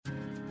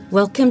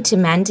Welcome to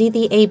Mandy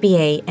the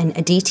ABA and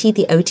Aditi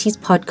the OT's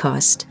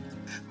podcast.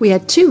 We are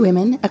two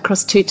women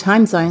across two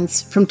time zones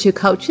from two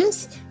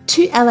cultures,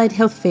 two allied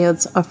health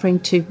fields offering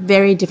two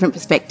very different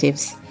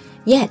perspectives.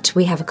 Yet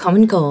we have a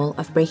common goal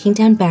of breaking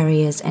down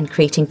barriers and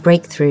creating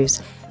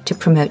breakthroughs to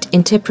promote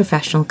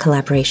interprofessional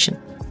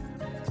collaboration.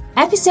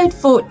 Episode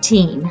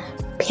 14,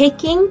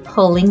 Picking,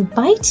 Pulling,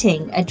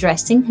 Biting,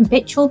 Addressing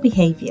Habitual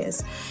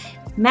Behaviours.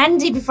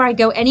 Mandy, before I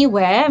go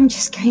anywhere, I'm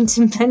just going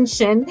to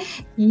mention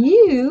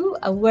you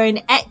were an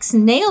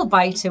ex-nail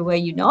biter, were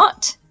you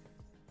not?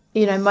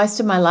 You know, most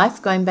of my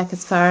life, going back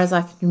as far as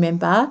I can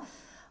remember,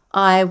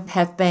 I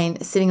have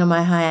been sitting on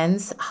my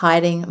hands,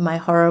 hiding my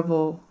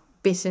horrible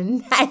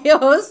bitten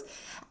nails,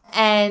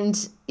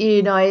 and,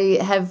 you know,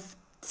 have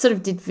sort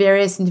of did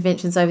various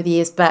interventions over the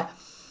years, but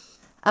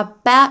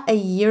about a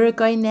year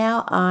ago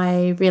now,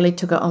 I really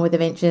took it on with a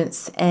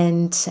vengeance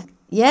and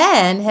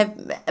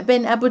have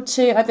been able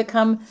to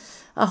overcome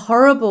a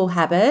horrible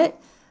habit,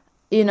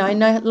 you know,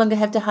 no longer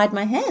have to hide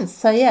my hands.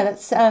 So,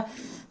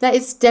 that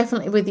is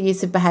definitely with the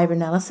use of behaviour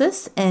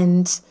analysis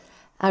and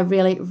a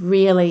really,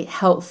 really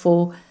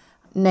helpful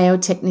nail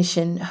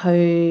technician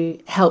who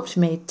helped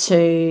me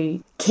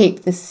to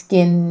keep the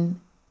skin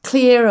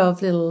clear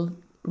of little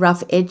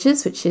rough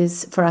edges, which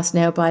is, for us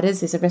nail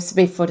biters, is a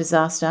recipe for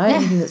disaster. Yeah.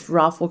 Anything that's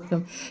rough or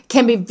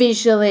can be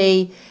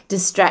visually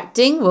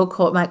distracting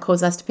might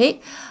cause us to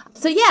pick.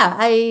 So,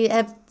 I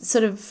have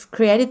sort of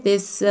created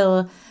this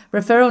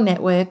referral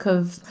network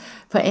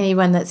for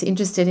anyone that's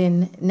interested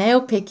in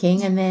nail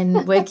picking, and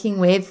then working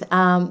with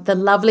the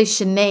lovely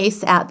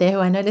Shanice out there, who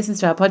I know listens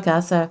to our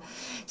podcast, so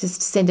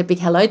just send a big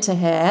hello to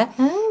her.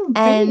 Oh,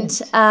 and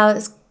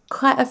there's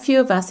quite a few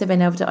of us have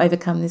been able to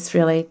overcome this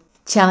really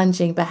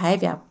challenging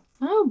behaviour.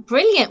 Oh,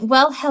 brilliant.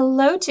 Well,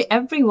 hello to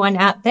everyone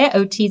out there,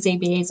 OTs,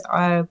 ABAs,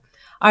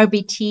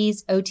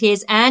 RBTs,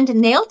 OTs, and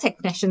nail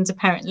technicians,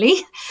 apparently,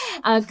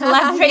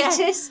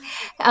 collaborators.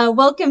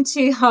 Welcome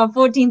to our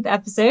 14th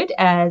episode.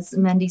 As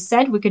Mandy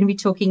said, we're going to be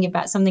talking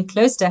about something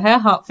close to her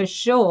heart for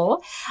sure,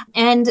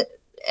 and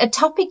a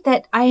topic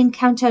that I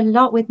encounter a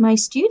lot with my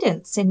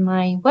students in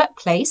my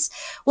workplace.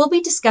 We'll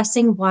be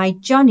discussing why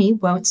Johnny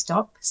won't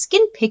stop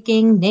skin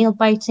picking, nail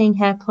biting,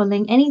 hair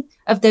pulling, any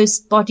of those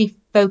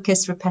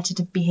body-focused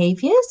repetitive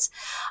behaviors,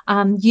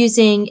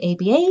 using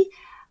ABA,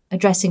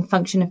 addressing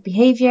function of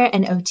behavior,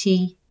 and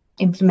OT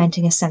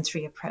implementing a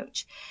sensory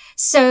approach.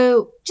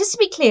 So just to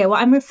be clear,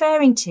 what I'm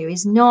referring to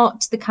is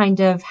not the kind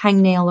of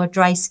hangnail or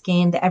dry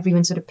skin that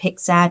everyone sort of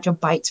picks at or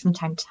bites from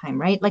time to time,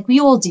 right? Like we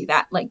all do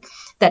that, like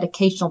that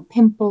occasional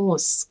pimple or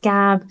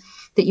scab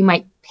that you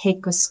might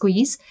pick or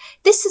squeeze.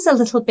 This is a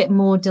little bit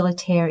more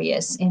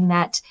deleterious in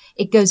that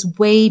it goes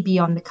way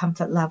beyond the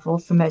comfort level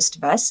for most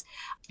of us.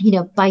 You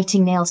know,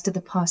 biting nails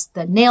to past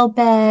the nail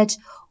bed,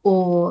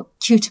 or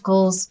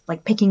cuticles,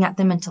 like picking at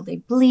them until they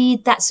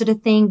bleed, that sort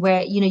of thing,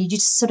 where, you know, you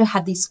just sort of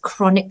have this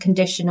chronic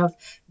condition of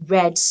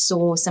red,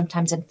 sore,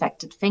 sometimes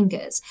infected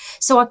fingers.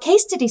 So our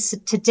case study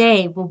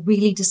today will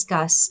really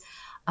discuss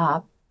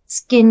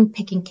skin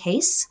picking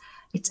case.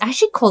 It's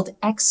actually called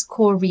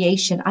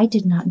excoriation. I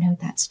did not know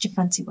that. Such a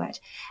fancy word.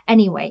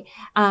 Anyway,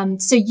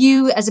 so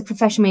you as a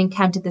professional may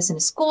encounter this in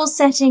a school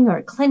setting or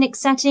a clinic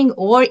setting,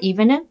 or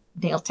even a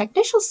nail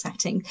technician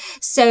setting.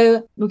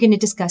 So we're going to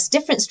discuss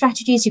different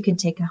strategies you can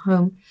take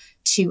home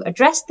to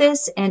address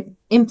this and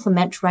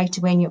implement right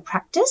away in your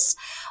practice.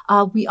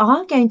 We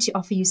are going to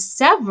offer you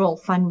several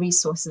fun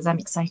resources. I'm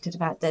excited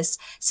about this.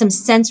 Some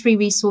sensory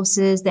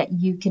resources that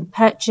you can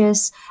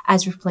purchase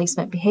as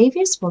replacement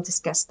behaviors. We'll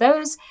discuss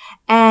those.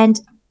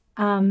 And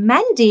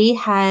Mandy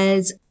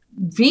has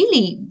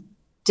really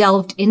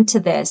delved into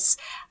this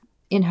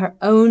in her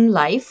own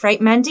life, right,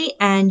 Mandy?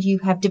 And you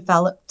have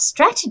developed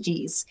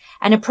strategies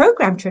and a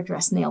program to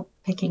address nail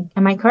picking.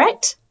 Am I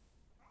correct?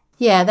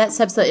 Yeah,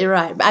 that's absolutely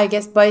right. I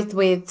guess both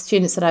with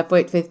students that I've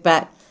worked with,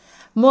 but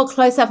more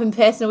close up and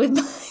personal with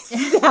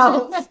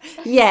myself.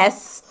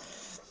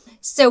 Yes.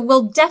 So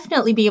we'll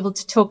definitely be able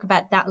to talk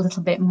about that a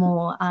little bit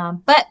more.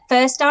 But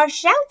first, our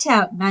shout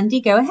out.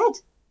 Mandy, go ahead.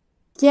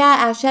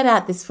 Yeah, our shout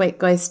out this week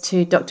goes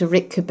to Dr.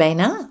 Rick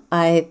Kubina.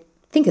 I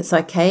think it's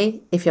okay,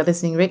 if you're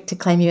listening, Rick, to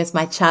claim you as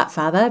my chart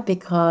father,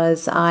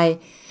 because I'd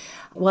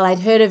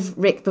heard of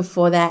Rick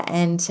before that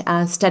and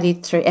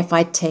studied through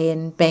FIT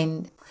and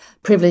been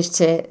privileged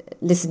to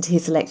listen to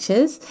his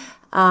lectures.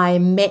 I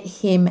met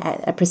him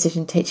at a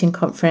precision teaching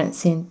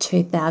conference in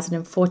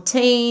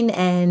 2014,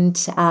 and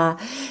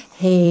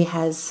he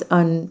has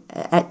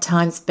at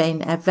times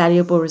been a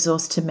valuable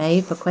resource to me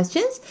for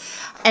questions,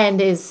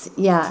 and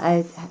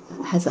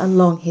has a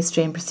long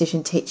history in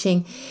precision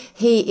teaching.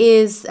 He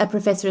is a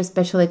professor of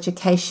special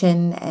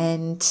education,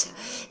 and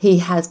he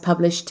has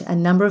published a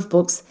number of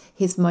books.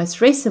 His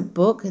most recent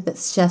book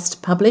that's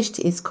just published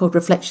is called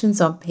Reflections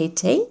on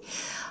PT.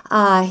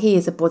 He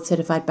is a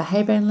board-certified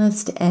behaviour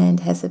analyst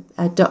and has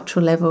a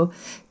doctoral level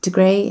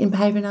degree in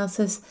behaviour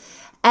analysis.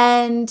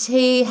 And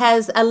he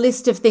has a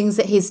list of things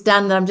that he's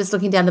done that I'm just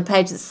looking down the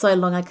page. It's so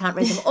long I can't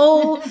read them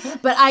all.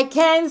 But I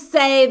can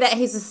say that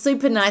he's a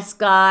super nice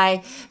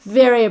guy,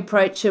 very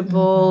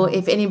approachable.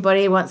 If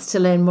anybody wants to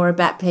learn more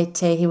about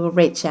PT, he will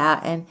reach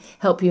out and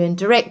help you and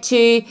direct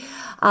you.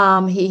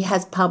 He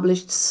has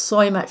published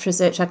so much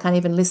research. I can't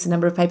even list the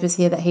number of papers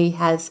here that he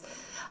has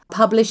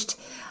published.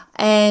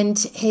 And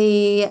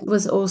he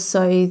was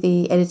also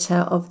the editor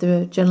of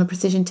the Journal of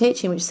Precision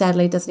Teaching, which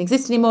sadly doesn't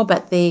exist anymore,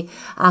 but the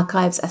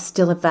archives are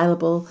still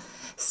available.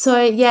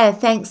 So, yeah,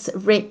 thanks,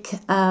 Rick,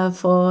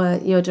 for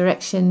your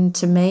direction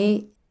to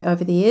me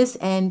over the years,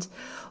 and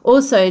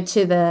also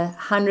to the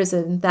hundreds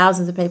and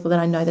thousands of people that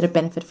I know that have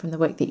benefited from the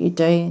work that you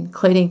do,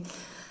 including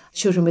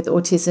children with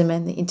autism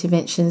and the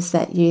interventions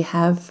that you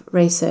have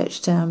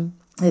researched.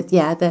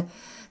 The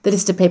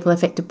list of people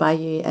affected by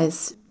you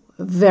is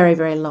very,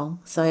 very long.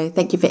 So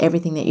thank you for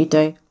everything that you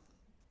do.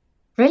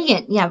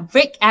 Brilliant. Yeah,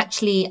 Rick,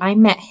 actually, I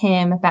met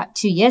him about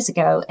 2 years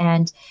ago,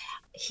 and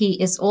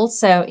he is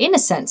also, in a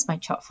sense, my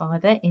chop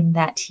father, in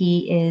that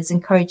he is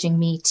encouraging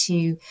me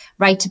to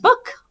write a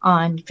book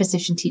on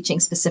precision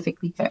teaching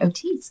specifically for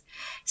OTs.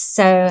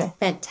 So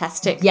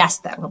fantastic. Yes,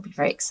 that will be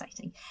very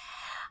exciting.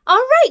 All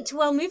right.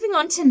 Well, moving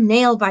on to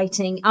nail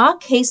biting. Our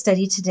case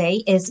study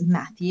today is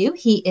Matthew.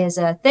 He is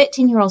a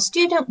 13-year-old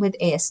student with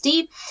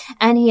ASD,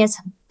 and he has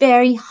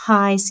very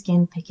high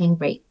skin picking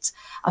rates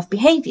of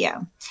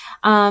behavior.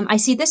 I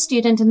see this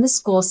student in the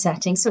school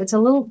setting, so it's a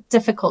little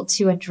difficult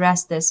to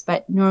address this,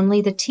 but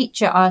normally the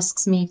teacher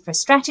asks me for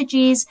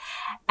strategies,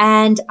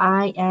 and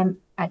I am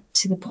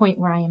to the point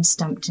where I am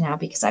stumped now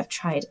because I've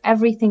tried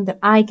everything that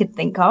I could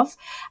think of,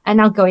 and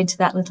I'll go into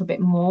that a little bit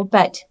more,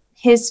 but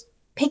his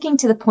picking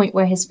to the point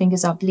where his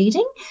fingers are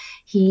bleeding.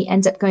 He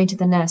ends up going to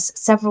the nurse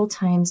several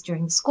times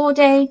during the school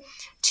day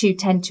to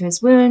tend to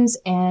his wounds,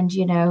 and,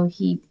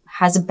 he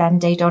has a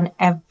Band-Aid on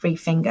every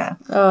finger.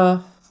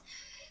 Oh,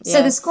 yes.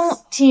 So the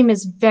school team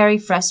is very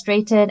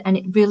frustrated, and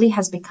it really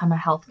has become a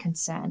health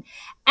concern.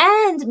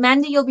 And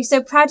Mandy, you'll be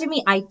so proud of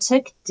me. I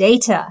took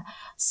data.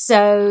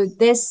 So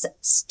this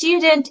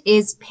student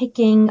is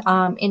picking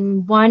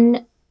in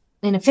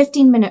a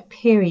 15-minute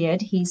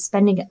period, he's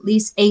spending at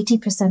least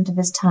 80% of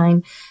his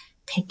time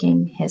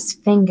picking his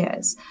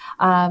fingers.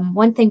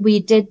 One thing we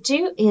did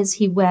do is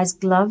he wears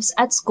gloves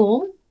at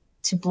school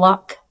to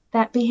block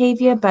that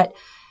behavior, but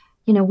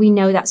we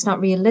know that's not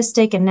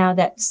realistic. And now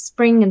that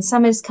spring and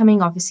summer is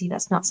coming, obviously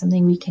that's not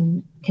something we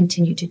can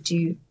continue to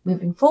do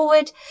moving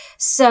forward.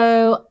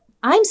 So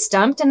I'm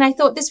stumped, and I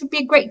thought this would be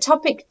a great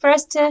topic for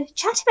us to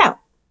chat about.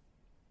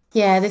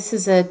 Yeah, this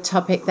is a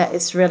topic that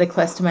is really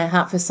close to my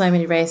heart for so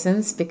many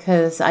reasons,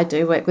 because I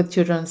do work with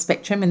children on the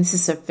spectrum, and this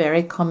is a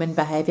very common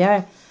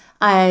behaviour.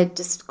 I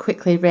just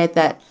quickly read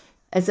that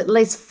there's at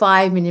least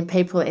 5 million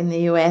people in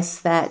the US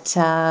that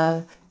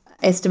are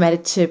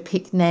estimated to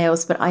pick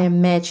nails, but I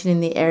imagine in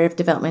the area of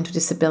developmental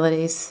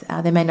disabilities,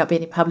 there may not be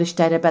any published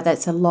data, but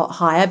that's a lot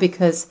higher,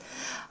 because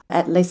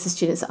at least the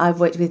students I've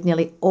worked with,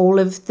 nearly all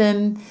of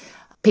them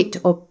picked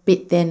or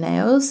bit their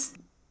nails,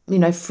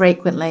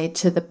 frequently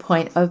to the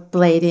point of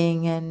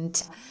bleeding.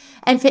 And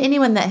for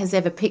anyone that has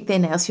ever picked their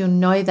nails, you'll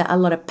know that a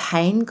lot of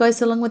pain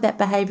goes along with that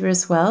behaviour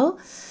as well.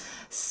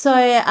 So,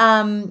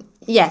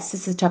 yes,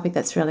 this is a topic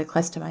that's really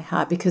close to my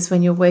heart, because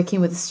when you're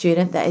working with a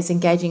student that is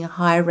engaging in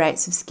high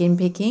rates of skin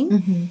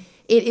picking,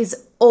 it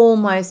is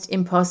almost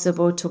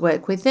impossible to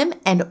work with them.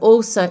 And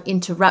also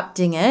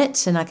interrupting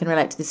it, and I can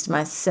relate to this to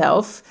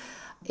myself,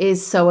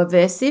 is so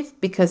aversive,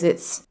 because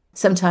it's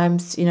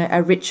sometimes,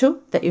 a ritual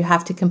that you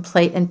have to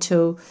complete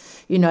until,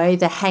 the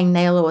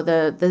hangnail or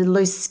the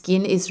loose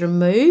skin is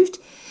removed.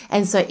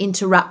 And so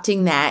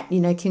interrupting that,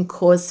 can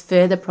cause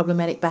further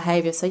problematic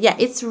behaviour. So, yeah,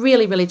 it's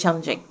really, really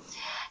challenging.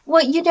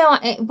 Well,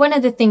 one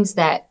of the things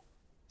that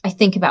I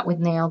think about with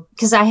nail,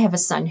 because I have a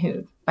son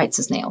who bites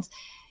his nails,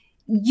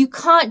 you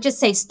can't just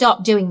say,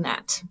 stop doing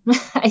that.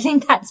 I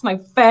think that's my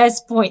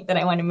first point that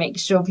I want to make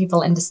sure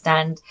people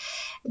understand,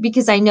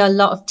 because I know a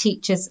lot of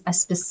teachers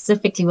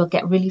specifically will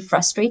get really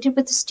frustrated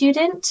with the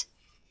student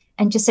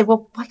and just say,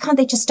 well, why can't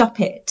they just stop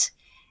it?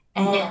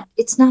 And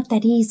It's not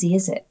that easy,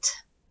 is it?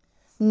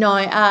 No,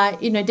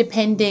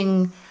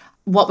 depending,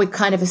 what we're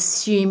kind of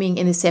assuming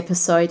in this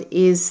episode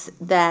is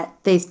that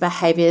these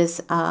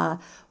behaviours are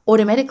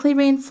automatically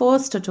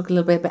reinforced. I'll talk a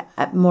little bit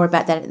more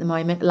about that at the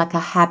moment, like a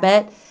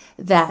habit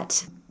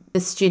that the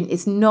student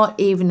is not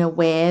even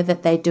aware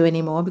that they do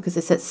anymore, because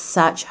it's at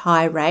such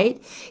high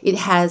rate. It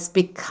has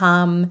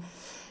become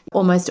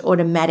almost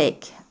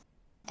automatic.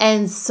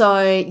 And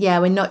so, yeah,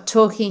 we're not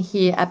talking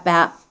here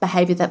about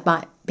behaviour that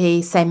might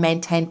be, say,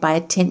 maintained by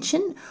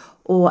attention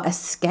or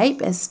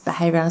escape, as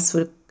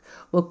behaviouralists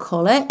will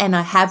call it. And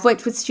I have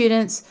worked with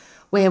students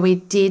where we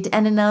did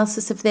an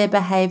analysis of their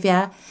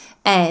behaviour,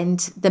 and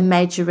the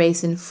major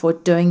reason for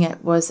doing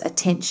it was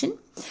attention.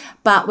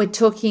 But we're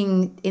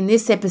talking in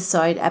this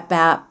episode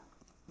about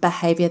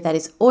behaviour that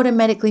is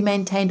automatically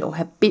maintained or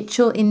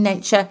habitual in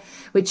nature,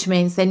 which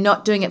means they're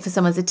not doing it for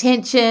someone's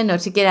attention or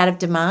to get out of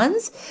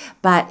demands,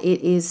 but it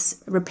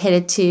is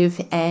repetitive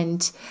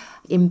and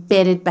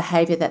embedded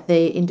behaviour that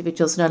the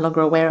individual is no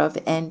longer aware of.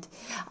 And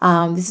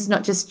this is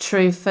not just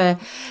true for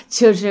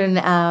children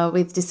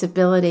with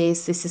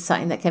disabilities. This is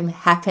something that can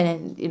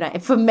happen.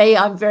 And, for me,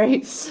 I'm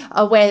very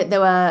aware that there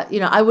were,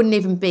 I wouldn't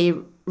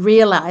even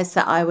realise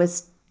that I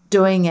was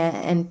doing it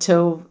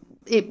until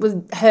it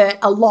would hurt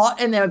a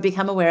lot and then I would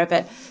become aware of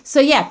it. So,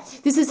 yeah,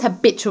 this is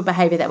habitual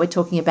behaviour that we're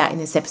talking about in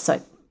this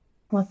episode.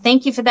 Well,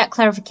 thank you for that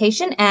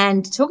clarification.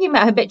 And talking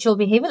about habitual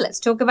behavior, let's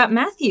talk about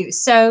Matthew.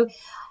 So,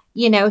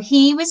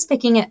 he was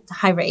picking at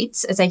high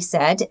rates, as I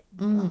said,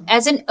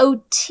 as an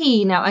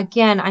OT. Now,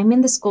 again, I'm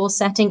in the school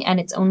setting and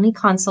it's only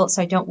consult,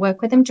 so I don't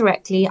work with him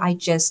directly. I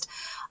just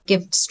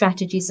give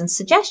strategies and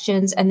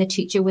suggestions. And the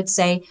teacher would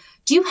say,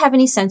 do you have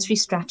any sensory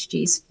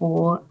strategies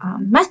for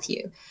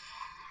Matthew?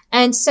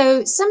 And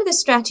so some of the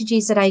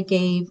strategies that I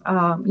gave,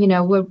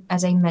 were,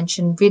 as I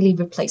mentioned, really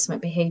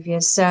replacement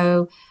behaviors.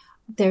 So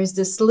there's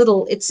this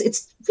little, it's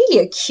really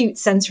a cute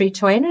sensory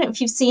toy. I don't know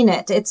if you've seen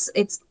it. It's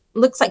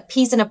looks like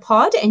peas in a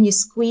pod and you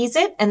squeeze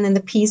it and then the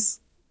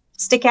peas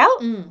stick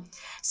out.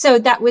 So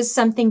that was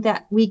something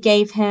that we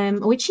gave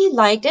him, which he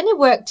liked, and it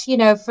worked,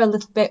 for a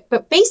little bit.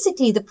 But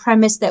basically the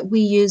premise that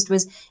we used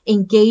was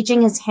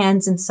engaging his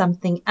hands in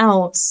something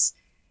else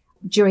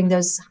during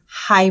those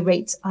high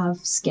rates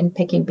of skin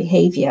picking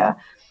behavior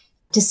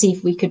to see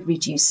if we could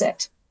reduce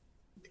it.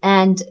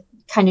 And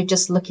kind of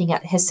just looking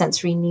at his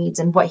sensory needs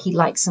and what he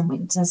likes and what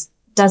he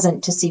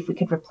doesn't to see if we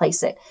could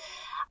replace it.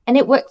 And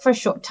it worked for a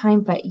short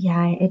time, but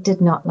it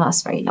did not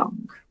last very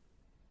long.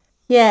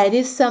 Yeah, it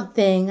is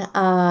something,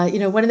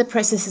 one of the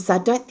processes I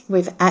don't think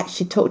we've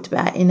actually talked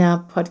about in our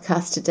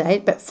podcast to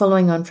date, but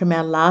following on from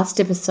our last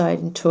episode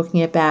and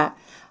talking about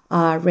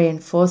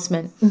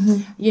reinforcement,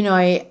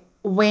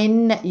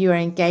 when you're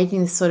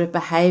engaging this sort of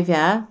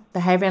behaviour,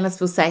 behaviour analysts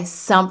will say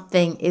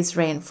something is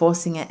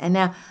reinforcing it. And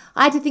now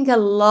I had to think a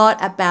lot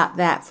about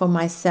that for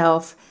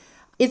myself.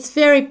 It's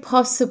very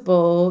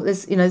possible,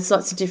 there's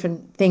lots of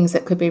different things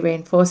that could be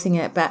reinforcing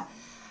it, but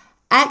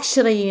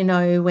actually,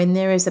 when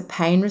there is a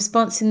pain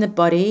response in the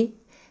body,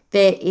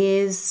 there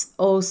is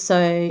also,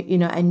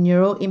 a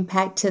neural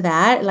impact to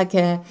that. Like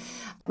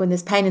when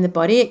there's pain in the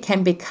body, it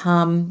can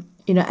become,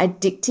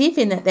 addictive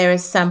in that there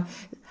is some,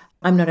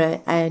 I'm not a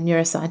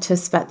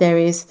neuroscientist, but there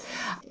is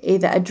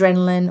either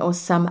adrenaline or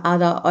some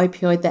other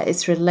opioid that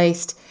is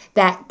released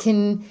that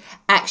can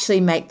actually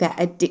make that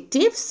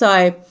addictive.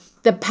 So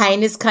the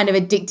pain is kind of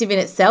addictive in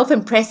itself,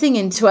 and pressing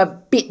into a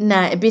bitten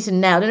nail. I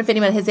don't know if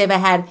anyone has ever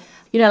had,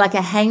 like a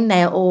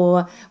hangnail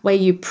or where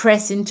you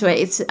press into it.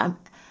 It's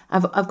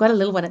I've got a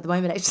little one at the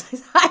moment, actually.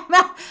 So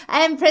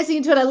I am pressing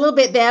into it a little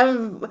bit there.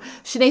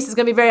 Shanice is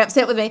going to be very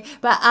upset with me.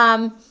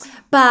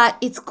 But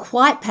it's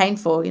quite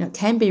painful. It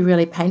can be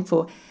really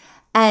painful.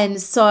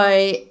 And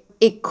so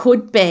it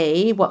could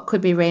be, what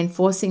could be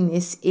reinforcing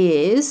this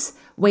is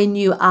when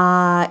you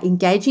are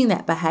engaging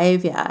that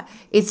behaviour,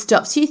 it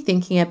stops you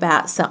thinking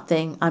about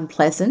something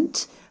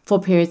unpleasant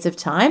for periods of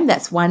time.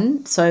 That's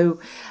one. So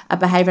a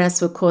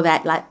behaviourist would call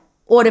that like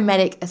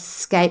automatic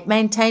escape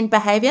maintained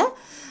behaviour.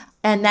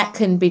 And that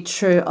can be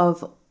true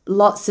of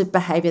lots of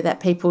behaviour that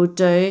people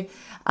do.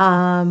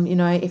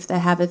 If they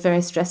have a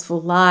very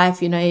stressful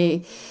life,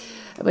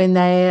 when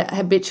they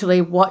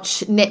habitually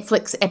watch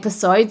Netflix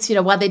episodes,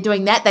 while they're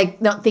doing that, they're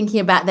not thinking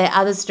about their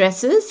other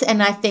stresses.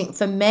 And I think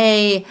for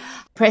me,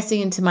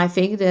 pressing into my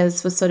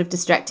fingers was sort of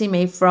distracting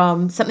me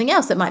from something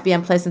else that might be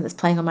unpleasant that's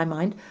playing on my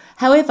mind.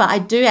 However, I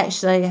do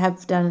actually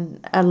have done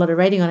a lot of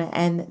reading on it,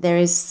 and there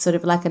is sort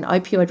of like an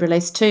opioid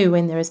release too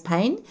when there is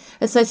pain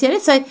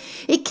associated. So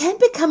it can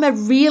become a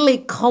really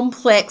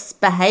complex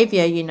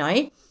behaviour,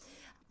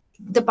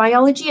 The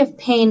biology of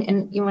pain,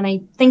 and when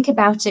I think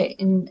about it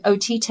in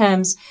OT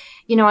terms,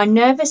 our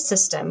nervous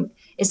system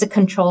is a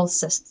control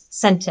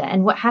center.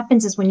 And what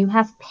happens is when you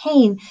have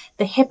pain,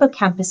 the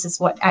hippocampus is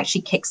what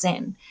actually kicks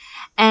in.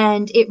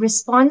 And it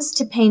responds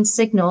to pain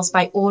signals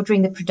by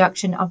ordering the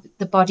production of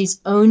the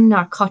body's own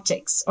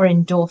narcotics or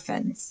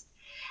endorphins.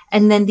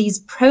 And then these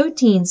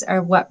proteins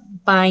are what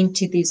bind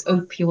to these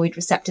opioid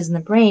receptors in the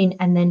brain,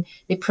 and then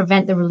they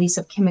prevent the release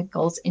of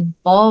chemicals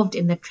involved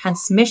in the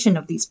transmission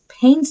of these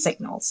pain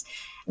signals,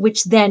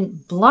 which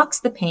then blocks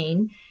the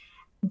pain.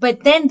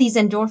 But then these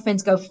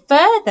endorphins go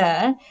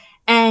further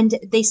and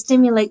they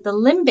stimulate the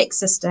limbic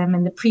system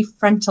and the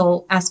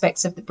prefrontal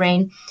aspects of the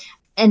brain.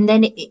 And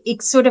then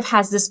it sort of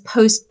has this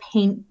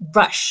post-pain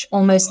rush,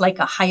 almost like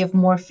a high of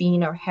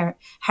morphine or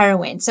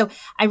heroin. So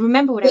I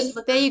remember when I was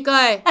looking. There you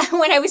go.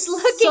 When I was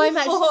looking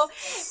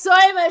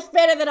so much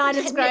better than I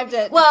described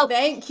it. Well,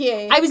 thank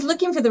you. I was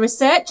looking for the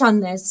research on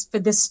this for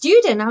the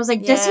student. I was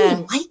like, does he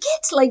like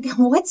it? Like,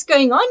 what's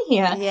going on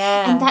here?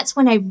 Yeah. And that's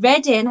when I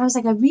read it, and I was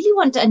like, I really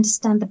want to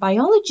understand the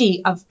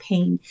biology of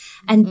pain.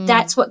 And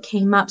that's what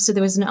came up. So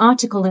there was an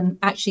article in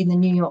the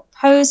New York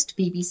Post,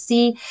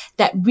 BBC,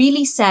 that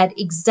really said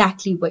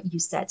exactly what you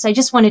said. So I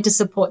just wanted to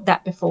support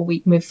that before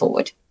we move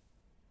forward.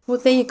 Well,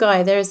 there you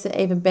go. There's an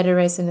even better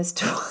reason as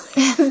to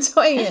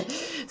doing it.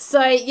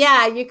 So,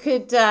 yeah, you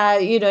could,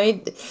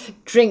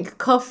 drink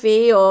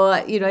coffee or,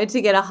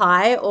 to get a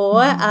high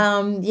or,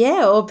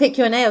 or pick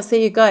your nails. There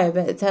you go.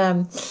 But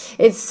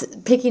it's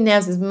picking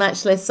nails is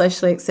much less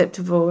socially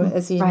acceptable,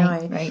 as you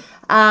know.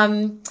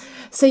 Right.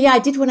 So, yeah, I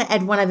did want to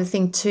add one other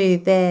thing too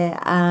there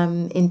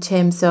in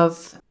terms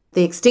of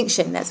the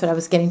extinction. That's what I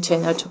was getting to,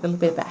 and I'll talk a little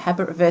bit about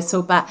habit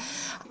reversal. But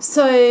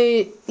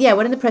so, yeah,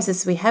 one of the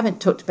processes we haven't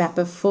talked about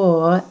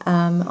before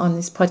on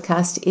this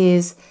podcast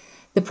is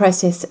the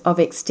process of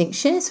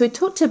extinction. So we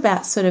talked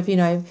about sort of,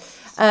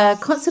 a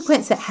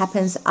consequence that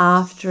happens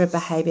after a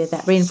behaviour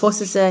that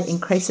reinforces it,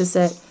 increases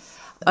it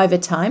over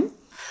time.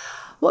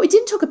 What we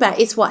didn't talk about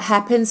is what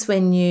happens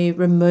when you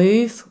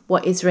remove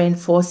what is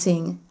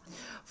reinforcing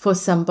for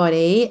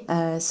somebody.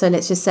 So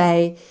let's just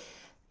say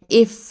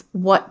if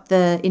what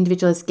the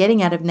individual is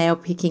getting out of nail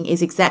picking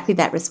is exactly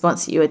that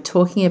response that you were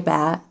talking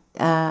about,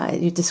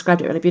 you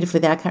described it really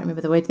beautifully there. I can't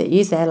remember the word that you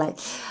used there. Like,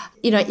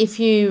 if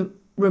you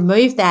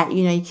remove that,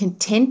 you can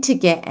tend to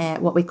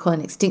get what we call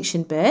an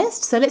extinction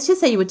burst. So let's just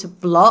say you were to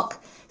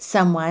block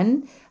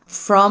someone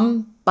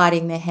from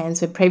biting their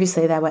hands when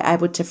previously they were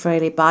able to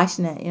freely bite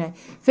in it.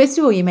 First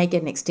of all, you may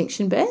get an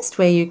extinction burst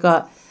where you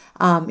got,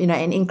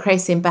 an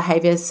increase in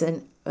behaviours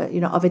and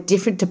of a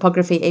different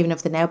topography, even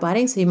of the nail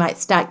biting. So you might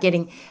start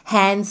getting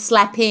hand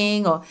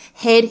slapping or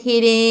head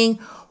hitting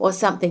or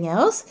something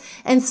else.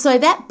 And so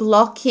that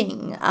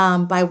blocking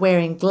by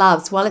wearing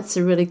gloves, while it's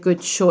a really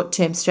good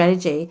short-term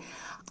strategy,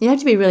 you have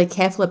to be really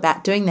careful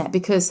about doing that,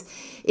 because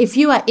if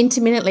you are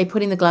intermittently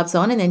putting the gloves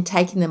on and then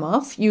taking them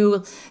off,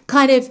 you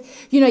kind of,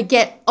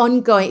 get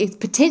ongoing,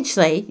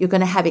 potentially you're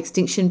going to have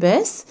extinction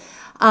bursts.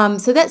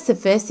 So that's the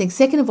first thing.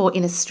 Second of all,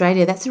 in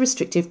Australia, that's a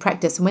restrictive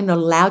practice, and we're not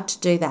allowed to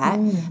do that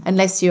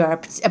unless you are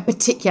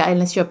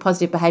unless you're a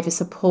positive behaviour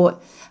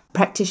support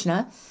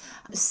practitioner.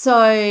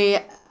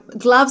 So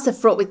gloves are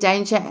fraught with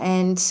danger,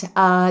 and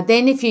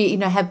then if you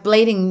have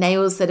bleeding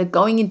nails that are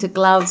going into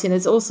gloves,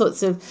 there's all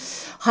sorts of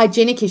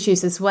hygienic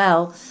issues as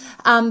well.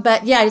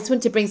 But yeah, I just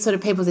want to bring sort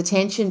of people's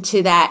attention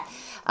to that.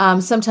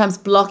 Sometimes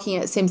blocking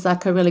it seems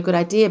like a really good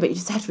idea, but you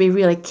just have to be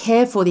really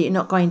careful that you're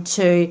not going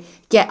to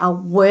get a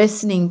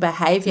worsening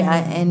behaviour,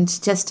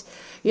 and just,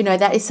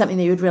 that is something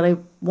that you would really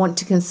want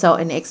to consult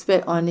an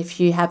expert on if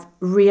you have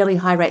really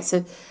high rates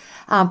of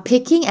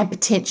picking and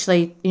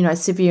potentially,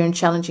 severe and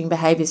challenging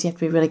behaviours. You have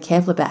to be really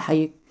careful about how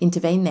you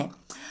intervene there.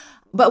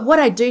 But what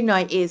I do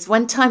know is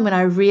one time when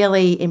I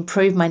really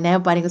improved my nail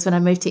biting was when I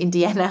moved to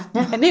Indiana.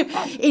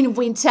 In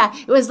winter,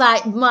 it was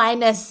like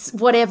minus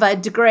whatever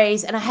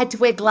degrees, and I had to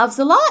wear gloves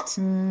a lot.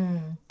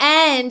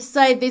 And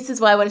so this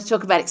is why I wanted to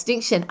talk about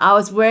extinction. I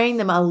was wearing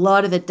them a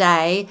lot of the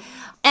day,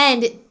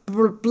 and it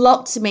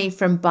blocked me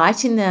from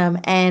biting them.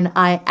 And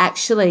I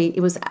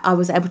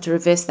was able to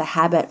reverse the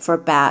habit for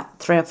about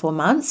 3 or 4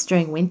 months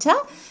during winter.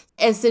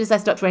 As soon as I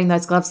stopped wearing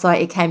those gloves,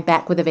 it came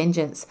back with a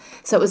vengeance.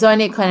 So it was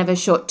only kind of a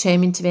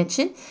short-term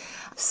intervention.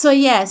 So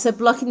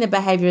blocking the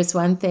behaviour is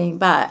one thing,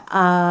 but,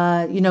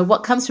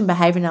 what comes from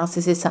behaviour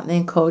analysis is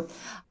something called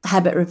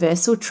habit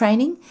reversal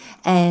training.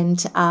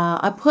 And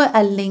I put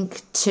a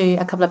link to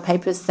a couple of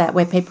papers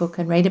where people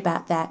can read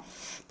about that.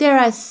 There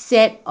are a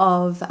set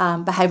of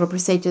behavioural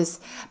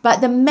procedures,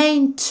 but the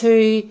main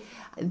two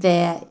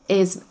there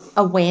is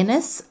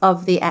awareness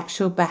of the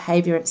actual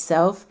behaviour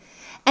itself,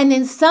 and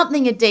then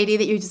something, Aditi,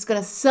 that you're just going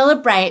to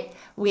celebrate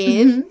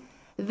with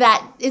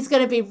that is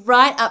going to be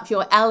right up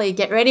your alley.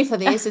 Get ready for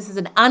this. This is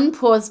an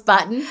unpause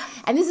button,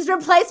 and this is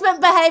replacement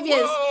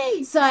behaviours.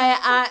 Yay! So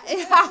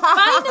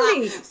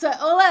Finally.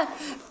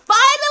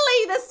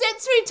 Finally, the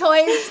sensory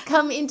toys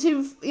come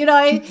into,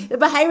 the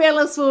behaviour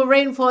analyst will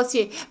reinforce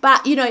you.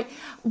 But,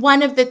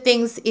 one of the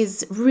things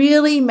is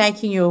really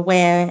making you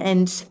aware,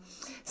 and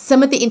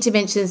some of the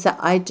interventions that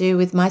I do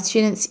with my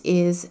students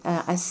is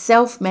a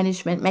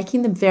self-management,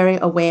 making them very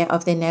aware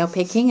of their nail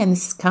picking. And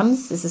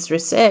this is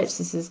research.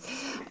 This has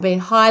been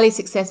highly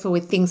successful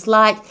with things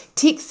like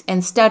tics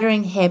and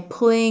stuttering, hair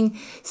pulling,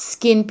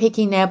 skin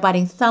picking, nail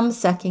biting, thumb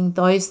sucking,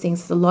 those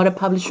things. There's a lot of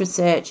published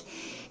research,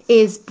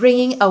 is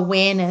bringing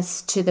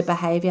awareness to the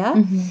behaviour.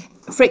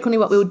 Frequently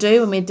what we'll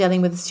do when we're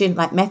dealing with a student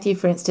like Matthew,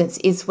 for instance,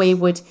 is we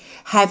would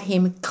have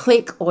him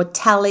click or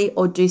tally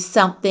or do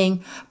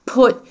something,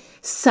 put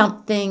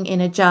something in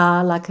a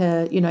jar, like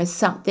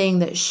something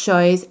that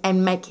shows,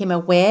 and make him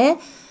aware,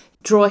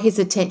 draw his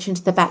attention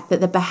to the fact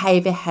that the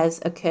behaviour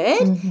has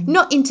occurred,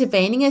 not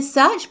intervening as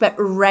such, but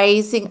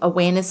raising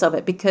awareness of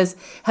it, because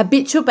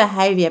habitual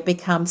behaviour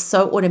becomes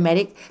so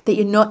automatic that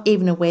you're not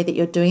even aware that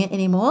you're doing it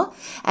anymore.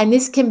 And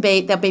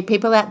there'll be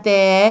people out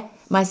there,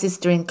 my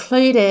sister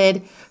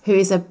included, who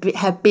is a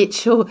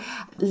habitual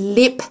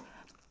lip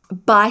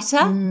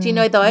biter. Do you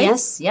know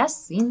those?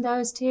 Yes, seen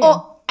those too.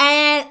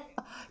 And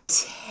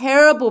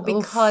terrible,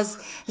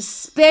 because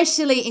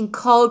especially in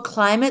cold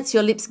climates,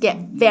 your lips get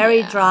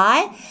very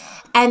dry,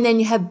 and then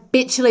you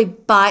habitually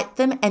bite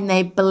them and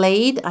they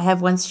bleed. I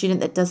have one student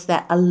that does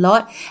that a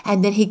lot,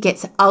 and then he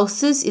gets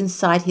ulcers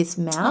inside his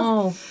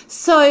mouth.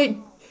 So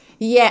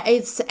Yeah,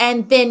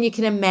 and then you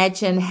can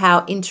imagine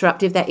how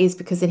interruptive that is,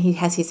 because then he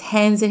has his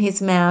hands in his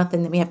mouth,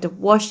 and then we have to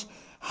wash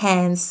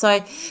hands.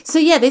 So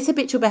yeah, these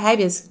habitual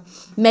behaviors,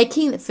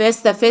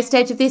 the first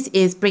stage of this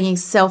is bringing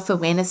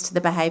self-awareness to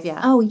the behavior.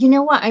 Oh, you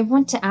know what? I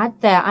want to add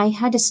there. I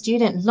had a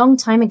student a long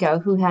time ago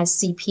who has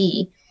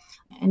CP,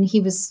 and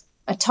he was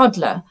a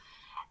toddler,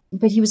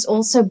 but he was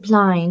also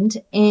blind,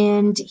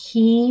 and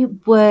he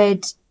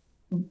would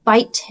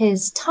bite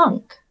his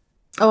tongue.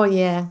 Oh,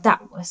 yeah.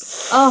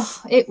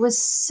 It was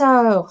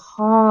so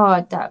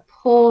hard, that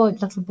poor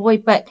little boy.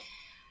 But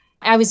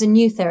I was a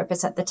new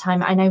therapist at the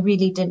time, and I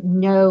really didn't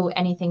know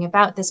anything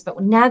about this.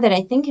 But now that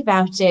I think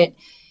about it,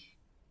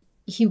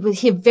 he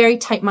had very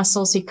tight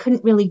muscles, so he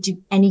couldn't really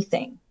do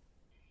anything.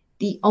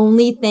 The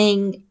only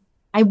thing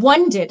I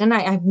wondered, and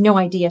I have no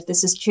idea if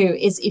this is true,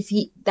 is if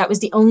that was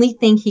the only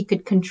thing he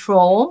could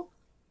control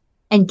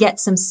and get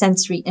some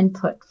sensory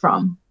input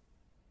from.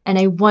 And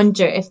I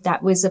wonder if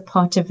that was a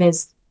part of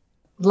his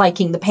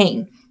liking the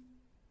pain.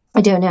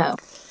 I don't know.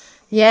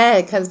 Yeah,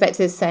 it comes back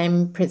to the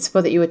same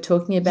principle that you were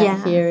talking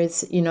about here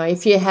is,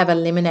 if you have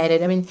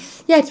eliminated,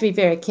 you have to be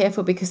very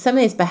careful, because some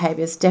of these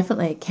behaviours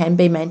definitely can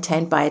be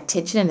maintained by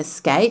attention and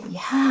escape.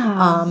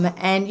 Yeah.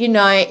 And,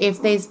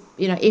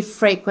 if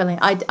frequently,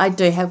 I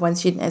do have one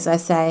student, as I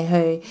say,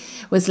 who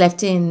was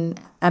left in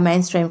a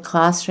mainstream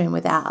classroom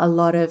without a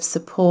lot of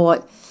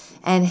support,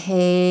 and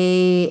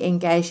he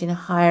engaged in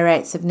higher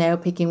rates of nail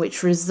picking,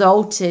 which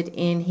resulted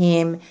in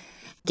him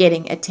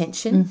getting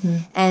attention. Mm-hmm.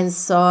 And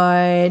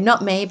so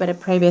not me, but a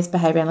previous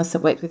behaviour analyst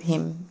that worked with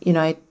him,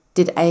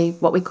 did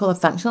what we call a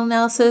functional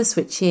analysis,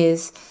 which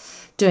is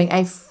doing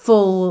a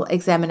full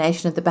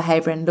examination of the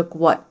behaviour and look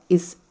what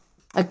is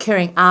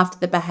occurring after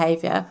the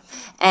behaviour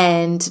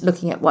and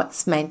looking at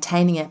what's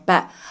maintaining it.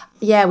 But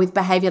yeah, with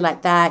behaviour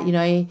like that,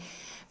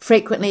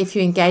 frequently, if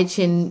you engage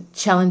in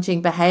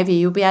challenging behaviour,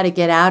 you'll be able to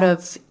get out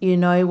of,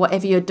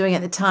 whatever you're doing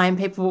at the time.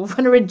 People will want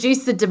to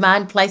reduce the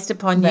demand placed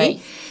upon you.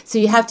 So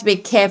you have to be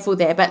careful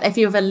there. But if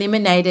you've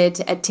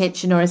eliminated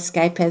attention or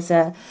escape as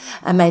a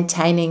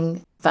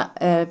maintaining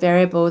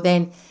variable,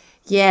 then,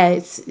 yeah,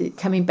 it's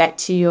coming back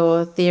to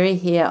your theory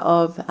here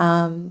of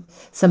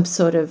some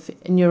sort of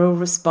neural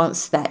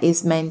response that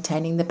is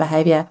maintaining the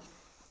behaviour.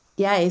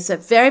 Yeah, it's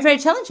very, very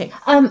challenging.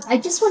 I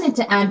just wanted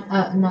to add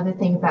another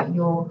thing about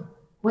your...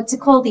 What's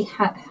it called? The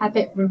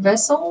habit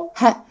reversal?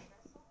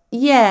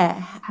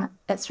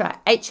 That's right.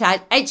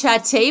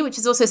 HRT, which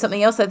is also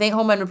something else, I think,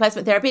 hormone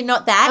replacement therapy.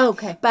 Not that.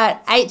 Okay.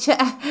 But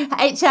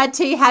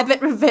HRT,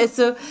 habit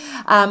reversal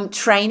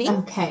training.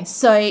 Okay.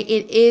 So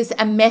it is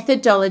a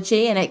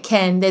methodology,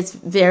 and there's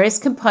various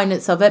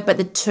components of it, but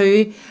the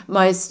two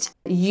most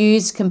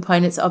used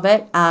components of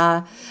it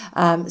are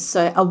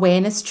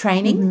awareness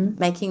training,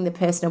 making the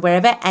person aware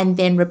of it, and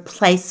then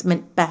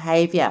replacement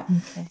behavior.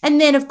 Okay.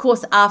 And then, of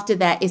course, after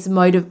that is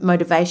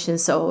motivation,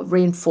 so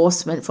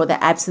reinforcement for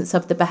the absence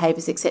of the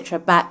behaviors, etc.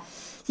 But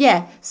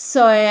yeah,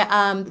 so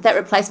that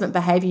replacement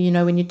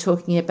behaviour, when you're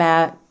talking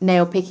about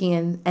nail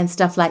picking and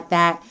stuff like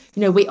that,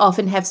 we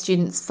often have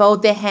students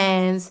fold their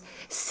hands,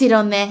 sit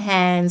on their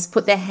hands,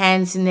 put their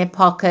hands in their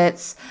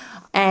pockets,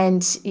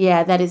 and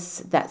yeah,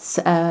 that's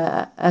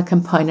a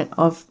component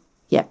of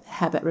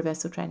habit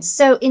reversal training.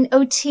 So in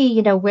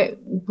OT,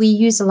 we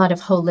use a lot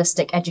of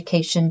holistic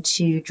education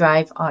to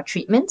drive our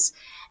treatments.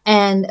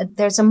 And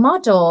there's a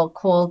model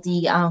called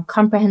the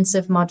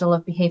Comprehensive Model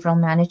of Behavioral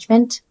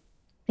Management.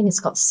 I think it's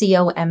called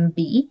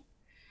COMB.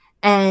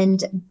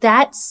 And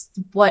that's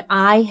what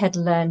I had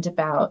learned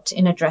about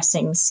in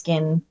addressing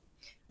skin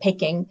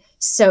picking.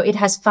 So it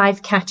has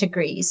 5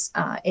 categories.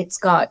 It's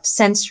got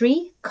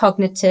sensory,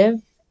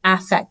 cognitive,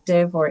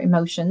 affective or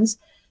emotions,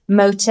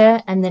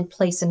 motor, and then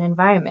place and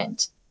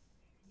environment.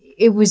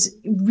 It was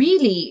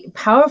really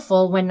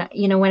powerful when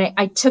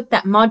I took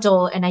that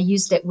model and I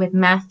used it with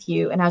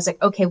Matthew, and I was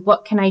like, okay,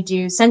 what can I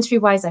do? Sensory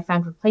wise, I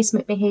found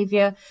replacement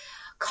behavior.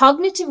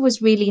 Cognitive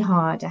was really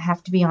hard, I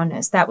have to be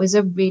honest. That was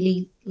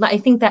I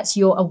think that's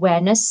your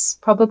awareness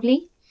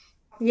probably.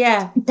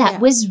 Yeah. That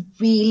was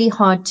really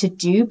hard to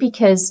do,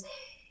 because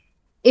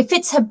if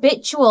it's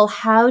habitual,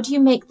 how do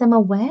you make them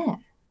aware?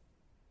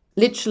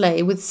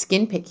 Literally with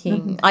skin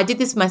picking. I did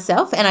this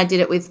myself, and I did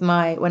it with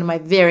one of my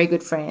very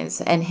good friends,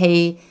 and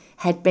he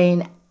had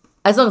been,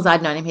 as long as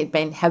I'd known him, he'd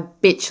been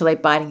habitually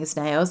biting his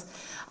nails.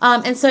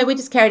 And so we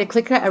just carried a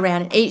clicker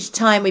around, and each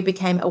time we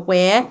became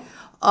aware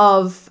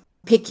of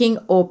picking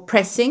or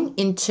pressing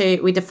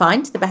we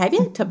defined the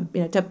behaviour,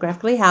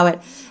 topographically, how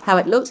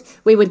it looked.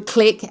 We would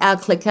click our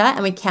clicker,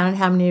 and we counted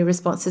how many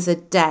responses a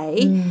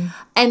day.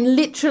 And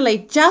literally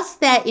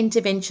just that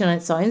intervention on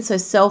its own, so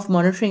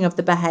self-monitoring of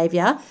the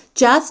behaviour,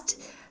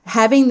 just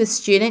having the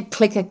student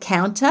click a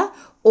counter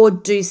or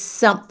do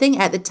something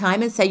at the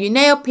time and say, you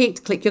nail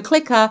picked, click your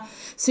clicker.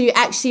 So you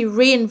actually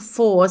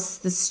reinforce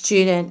the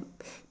student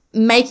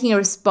making a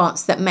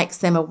response that makes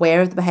them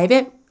aware of the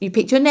behaviour. You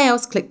picked your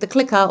nails, click the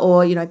clicker,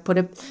 or, put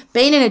a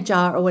bean in a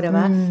jar or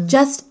whatever.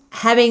 Just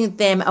having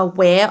them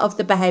aware of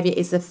the behaviour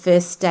is the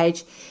first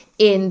stage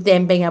in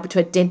them being able to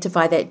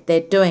identify that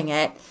they're doing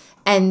it,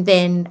 and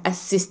then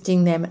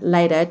assisting them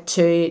later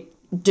to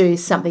do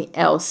something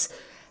else.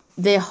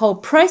 The whole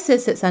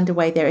process that's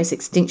underway there is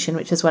extinction,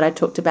 which is what I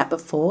talked about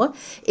before,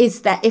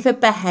 is that if a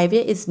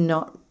behavior is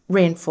not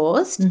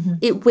reinforced,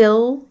 it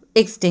will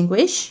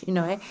extinguish,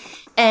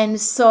 And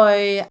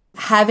so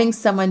having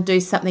someone do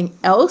something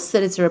else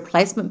that is a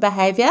replacement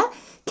behavior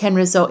can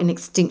result in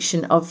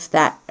extinction of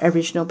that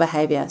original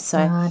behavior.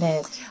 So, Got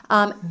it.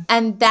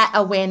 And that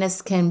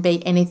awareness can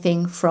be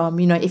anything from,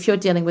 if you're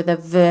dealing with a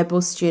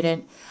verbal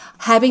student,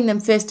 having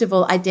them first of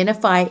all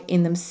identify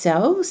in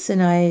themselves.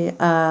 And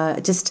I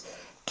just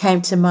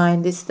came to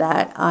mind is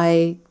that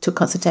I took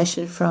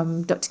consultation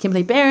from Dr.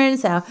 Kimberly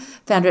Behrens, our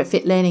founder at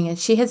Fit Learning, and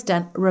she has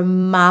done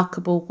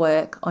remarkable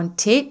work on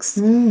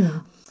tics.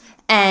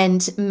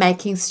 And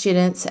making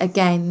students,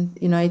 again,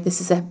 this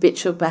is a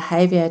habitual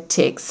behaviour,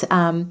 tics,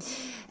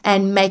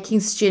 and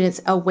making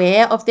students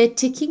aware of their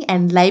ticking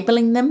and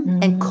labelling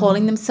them and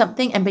calling them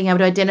something and being able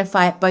to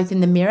identify it both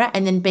in the mirror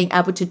and then being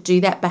able to do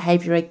that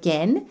behaviour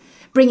again,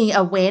 bringing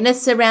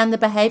awareness around the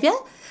behaviour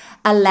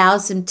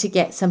allows them to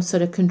get some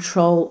sort of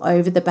control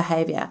over the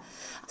behaviour.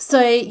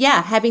 So,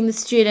 yeah, having the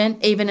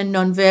student, even a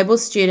non-verbal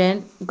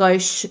student, go,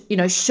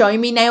 show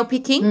me nail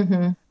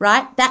picking,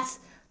 right?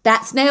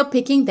 That's nail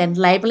picking, then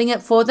labeling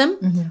it for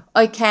them.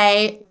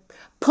 Okay,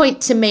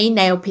 point to me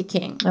nail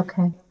picking.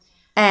 Okay.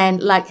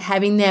 And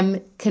having them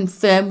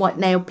confirm what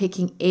nail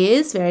picking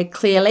is very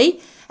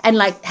clearly and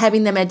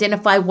having them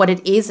identify what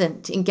it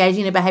isn't,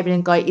 engaging in a behavior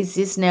and go, is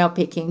this nail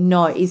picking?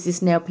 No. Is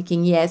this nail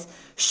picking? Yes.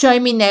 Show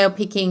me nail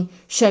picking.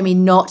 Show me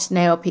not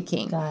nail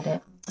picking. Got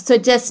it. So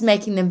just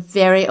making them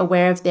very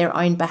aware of their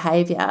own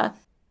behavior.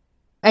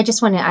 I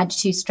just want to add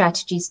 2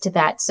 strategies to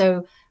that.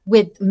 So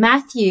with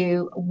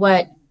Matthew,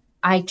 what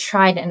I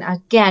tried, and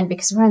again,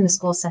 because we're in the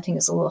school setting,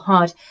 it's a little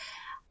hard,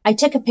 I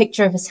took a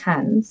picture of his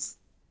hands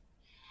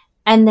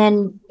and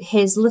then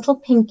his little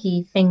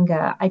pinky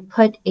finger, I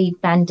put a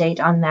Band-Aid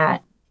on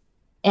that.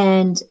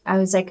 And I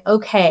was like,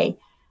 okay,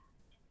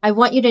 I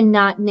want you to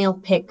not nail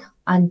pick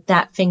on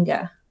that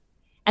finger.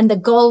 And the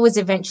goal was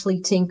eventually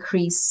to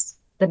increase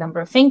the number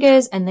of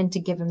fingers and then to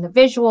give him the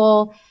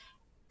visual.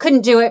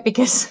 Couldn't do it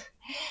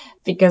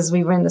because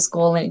we were in the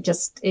school and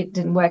it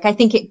didn't work. I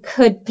think it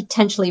could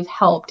potentially have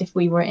helped if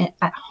we were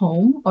at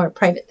home or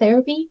private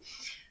therapy.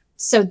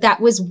 So that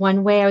was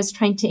one way I was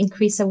trying to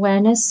increase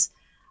awareness.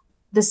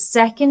 The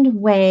second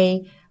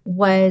way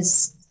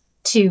was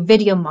to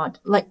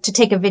to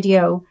take a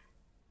video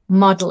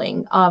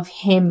modeling of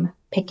him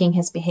picking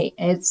his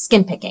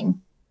skin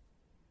picking,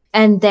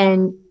 and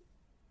then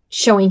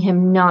showing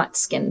him not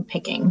skin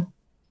picking.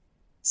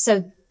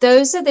 So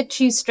those are the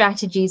 2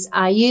 strategies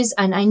I use.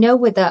 And I know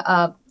with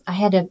I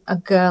had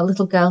a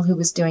little girl who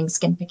was doing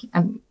skin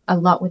picking a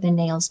lot with her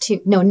nails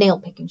too. No, nail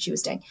picking she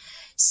was doing.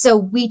 So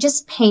we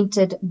just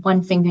painted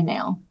one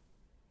fingernail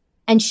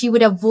and she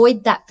would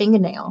avoid that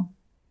fingernail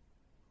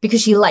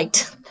because she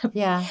liked them.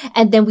 Yeah.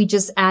 And then we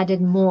just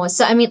added more.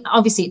 So, I mean,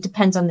 obviously it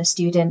depends on the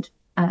student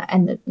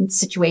and the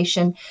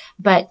situation,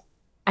 but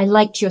I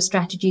liked your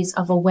strategies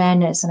of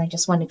awareness and I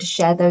just wanted to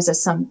share those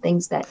as some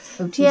things that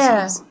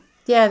OTs use.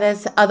 Yeah,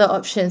 there's other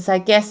options. I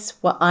guess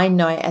what I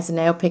know as a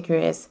nail picker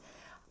is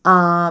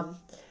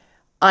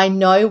I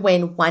know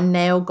when one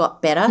nail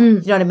got better,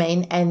 you know what I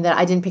mean, and that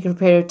I didn't pick it for a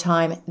period of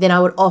time, then I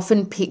would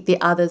often pick the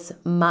others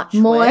much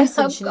worse.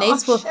 And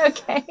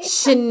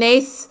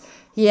Shanice,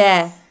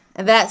 yeah,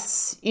 and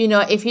that's,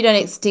 if you don't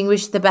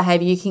extinguish the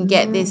behaviour, you can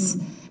get this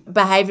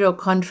behavioural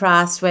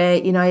contrast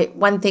where,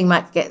 one thing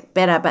might get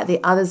better, but the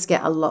others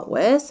get a lot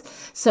worse.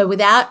 So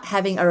without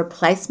having a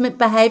replacement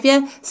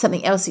behaviour,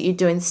 something else that you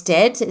do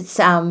instead, it's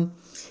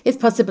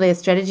possibly a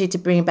strategy to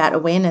bring about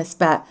awareness,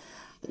 but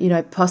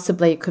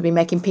possibly it could be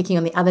making picking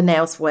on the other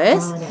nails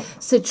worse.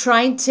 So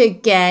trying to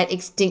get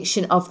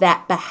extinction of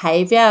that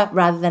behaviour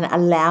rather than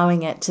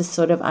allowing it to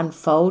sort of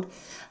unfold.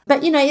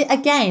 But,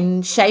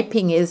 again,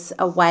 shaping is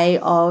a way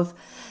of,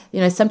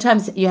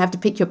 sometimes you have to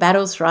pick your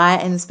battles, right?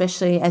 And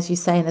especially, as you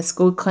say, in a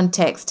school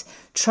context,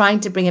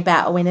 trying to bring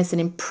about awareness and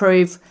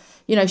improve,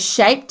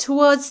 shape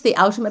towards the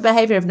ultimate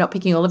behaviour of not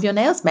picking all of your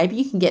nails. Maybe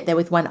you can get there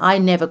with one. I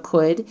never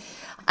could.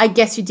 I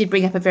guess you did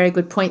bring up a very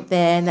good point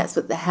there, and that's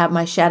how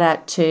my shout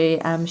out to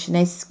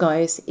Shanice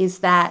goes, is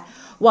that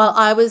while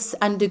I was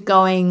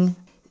undergoing,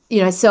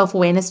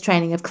 self-awareness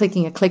training of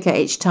clicking a clicker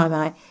each time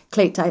I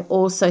clicked, I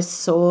also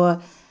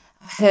saw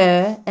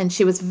her, and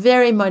she was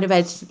very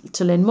motivated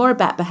to learn more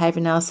about behaviour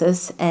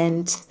analysis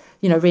and,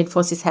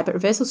 reinforce this habit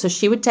reversal. So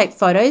she would take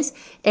photos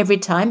every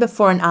time,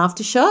 before and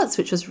after shots,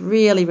 which was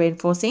really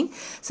reinforcing.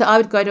 So I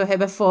would go to her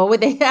before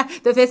with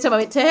the first time I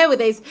went to her with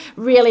these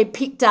really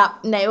picked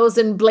up nails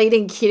and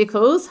bleeding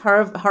cuticles,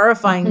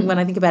 horrifying when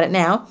I think about it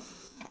now.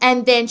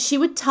 And then she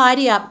would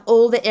tidy up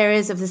all the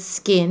areas of the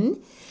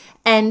skin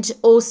and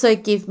also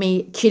give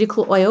me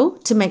cuticle oil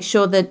to make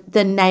sure that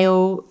the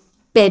nail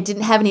bed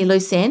didn't have any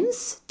loose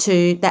ends.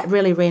 That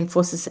really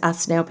reinforces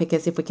us nail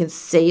pickers if we can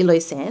see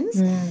loose ends.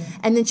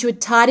 And then she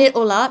would tidy it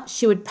all up.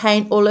 She would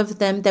paint all of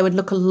them. They would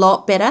look a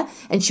lot better,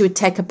 and she would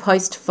take a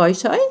post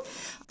photo.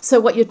 So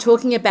what you're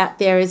talking about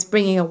there is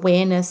bringing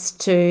awareness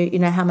to,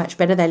 how much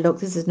better they look.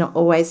 This is not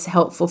always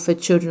helpful for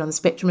children on the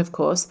spectrum, of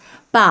course,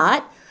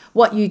 but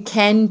what you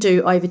can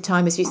do over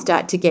time is you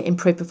start to get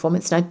improved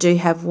performance. And I do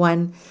have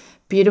one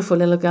beautiful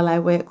little girl I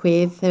work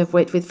with, I've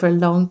worked with for a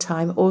long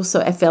time, also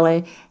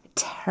a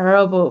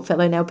terrible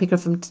fellow nail picker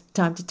from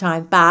time to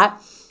time. But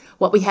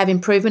what we have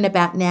improvement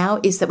about now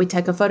is that we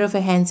take a photo of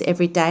her hands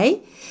every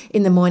day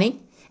in the morning,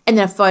 and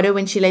then a photo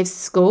when she leaves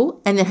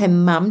school, and then her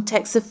mum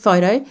takes a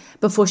photo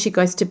before she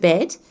goes to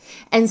bed.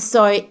 And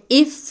so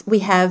if we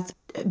have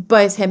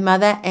both her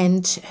mother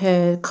and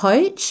her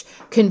coach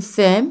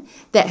confirm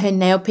that her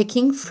nail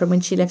picking from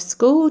when she left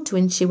school to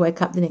when she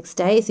woke up the next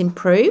day is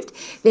improved,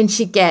 then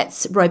she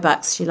gets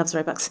Robux. She loves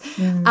Robux.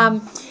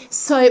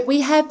 So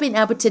we have been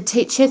able to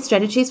teach her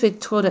strategies. We've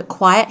taught her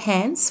quiet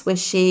hands, where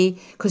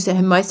because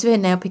most of her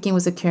nail picking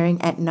was occurring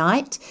at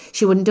night.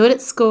 She wouldn't do it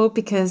at school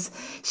because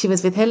she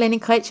was with her learning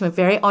coach, and we're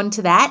very on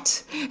to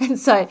that. And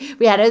so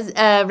we had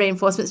a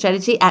reinforcement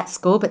strategy at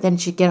school, but then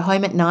she'd get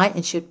home at night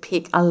and she would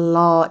pick a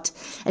lot.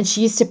 And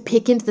she used to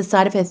pick into the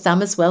side of her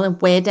thumb as well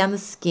and wear down the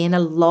skin a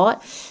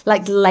lot,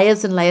 like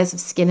layers and layers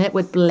of skin, and it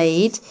would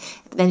bleed.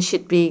 Then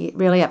she'd be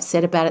really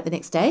upset about it the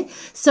next day.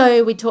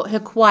 So we taught her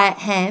quiet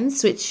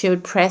hands, which she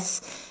would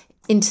press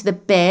into the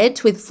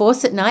bed with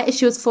force at night as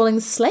she was falling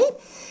asleep.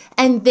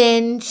 And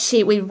then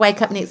we'd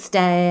wake up next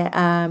day,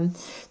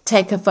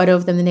 take a photo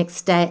of them the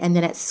next day, and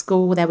then at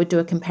school they would do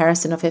a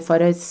comparison of her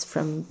photos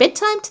from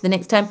bedtime to the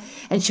next time,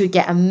 and she would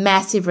get a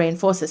massive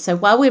reinforcer. So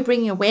while we're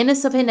bringing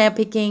awareness of her nail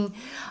picking,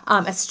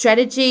 a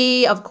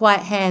strategy of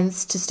quiet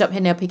hands to stop her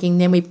nail picking,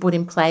 then we put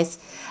in place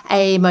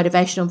a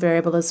motivational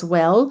variable as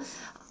well.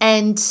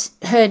 And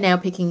her nail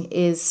picking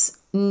is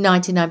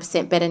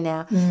 99% better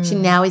now. She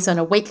now is on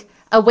a week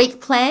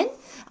plan.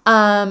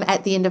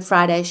 At the end of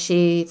Friday,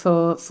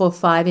 for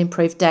 5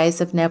 improved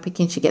days of nail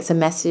picking, she gets a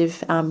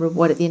massive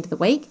reward at the end of the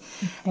week.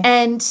 Okay.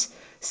 And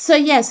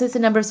so there's a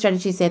number of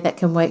strategies there that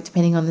can work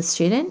depending on the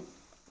student,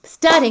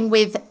 starting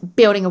with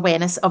building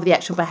awareness of the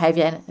actual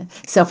behaviour and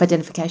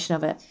self-identification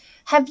of it.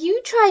 Have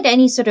you tried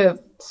any sort of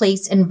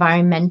place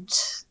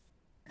environment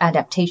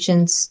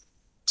adaptations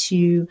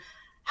to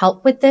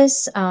help with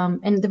this?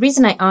 And the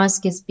reason I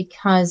ask is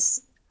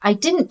because I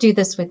didn't do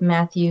this with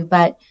Matthew,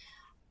 but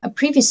a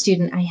previous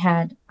student I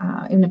had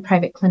in a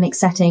private clinic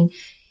setting,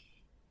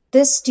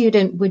 this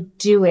student would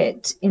do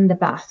it in the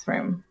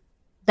bathroom.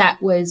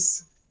 That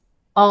was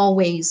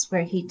always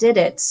where he did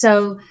it.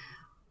 So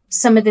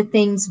some of the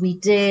things we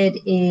did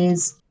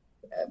is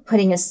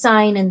putting a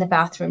sign in the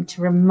bathroom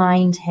to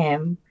remind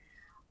him,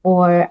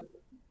 or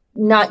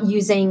not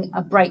using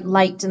a bright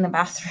light in the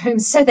bathroom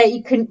so that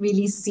you couldn't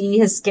really see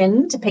his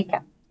skin to pick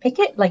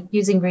it, like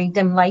using very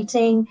dim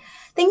lighting,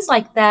 things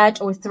like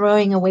that, or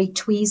throwing away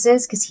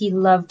tweezers because he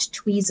loved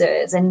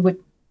tweezers and would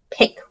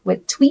pick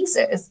with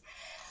tweezers.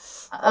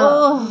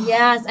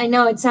 Yes, I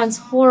know it sounds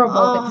horrible,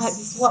 but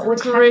this is what would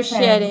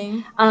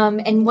happen.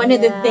 And one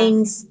of the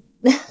things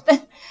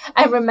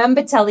I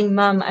remember telling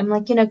Mum, I'm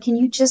like, can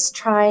you just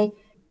try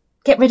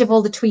get rid of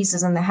all the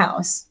tweezers in the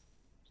house?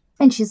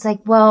 And she's like,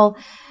 well,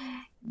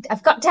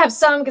 I've got to have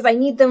some because I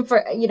need them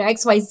for,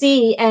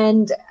 XYZ.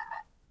 And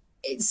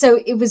so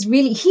it was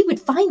really, he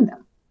would find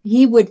them.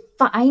 He would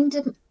find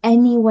them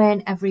anywhere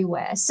and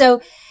everywhere.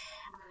 So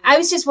I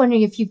was just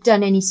wondering if you've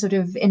done any sort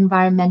of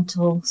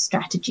environmental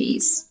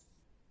strategies.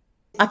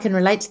 I can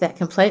relate to that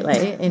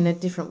completely in a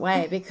different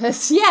way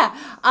because,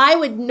 I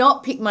would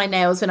not pick my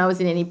nails when I was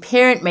in any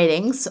parent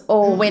meetings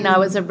or when I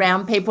was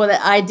around people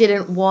that I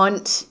didn't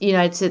want,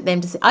 to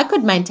them to see. I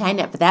could maintain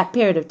it for that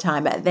period of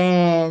time, but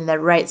then the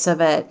rates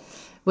of it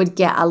would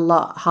get a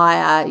lot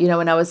higher,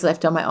 when I was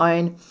left on my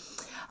own.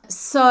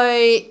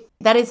 So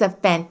that is a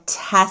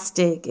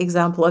fantastic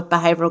example of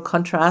behavioural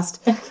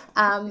contrast.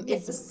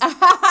 It's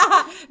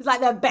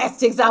like the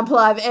best example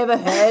I've ever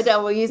heard. I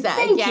will use that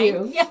Thank again.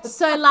 You. Yes.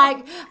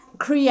 So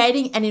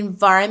creating an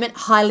environment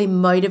highly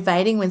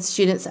motivating when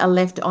students are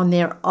left on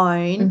their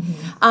own.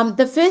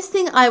 The first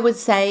thing I would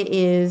say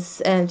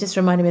is, just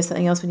reminded me of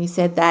something else when you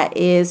said that,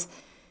 is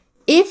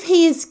if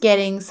he is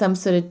getting some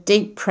sort of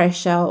deep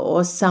pressure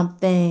or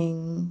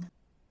something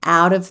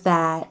out of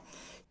that,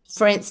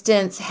 for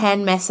instance,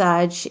 hand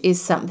massage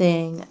is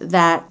something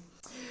that,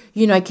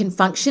 can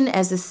function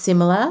as a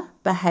similar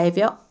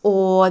behaviour,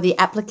 or the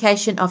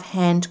application of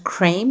hand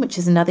cream, which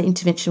is another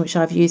intervention which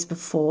I've used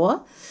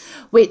before,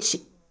 which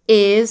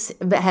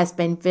has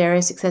been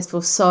very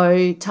successful.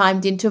 So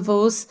timed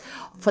intervals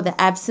for the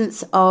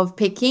absence of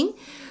picking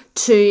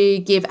to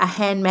give a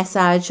hand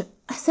massage.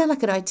 I sound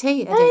like an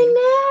OT.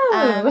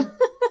 I know.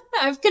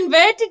 I've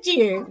converted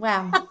you.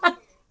 Wow.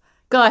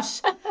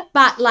 Gosh.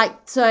 But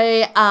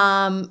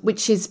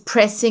which is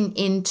pressing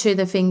into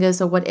the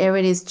fingers or whatever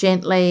it is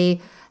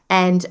gently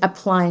and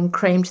applying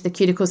cream to the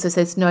cuticles so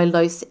there's no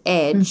loose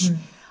edge.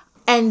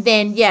 And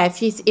then,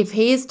 if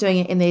he is doing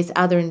it in these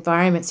other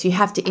environments, you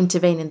have to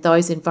intervene in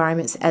those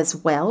environments as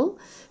well.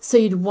 So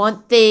you'd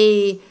want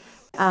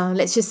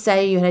let's just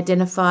say you had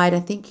identified, I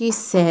think you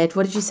said,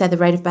 what did you say the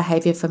rate of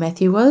behaviour for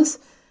Matthew was?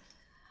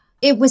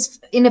 It was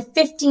in a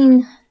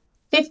 15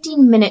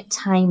 15-minute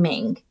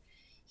timing,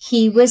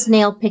 he was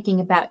nail picking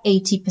about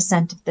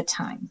 80% of the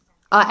time.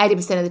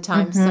 80% of the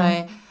time.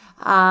 So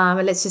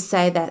let's just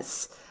say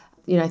that's,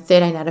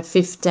 13 out of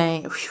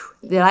 15.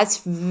 That's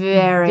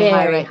very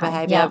high rate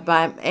behaviour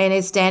by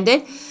any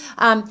standard.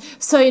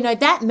 So,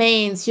 that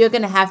means you're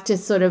going to have to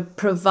sort of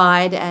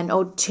provide an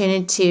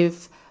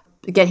alternative,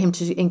 get him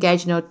to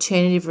engage in an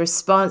alternative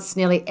response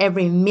nearly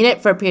every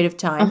minute for a period of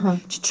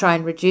time to try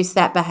and reduce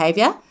that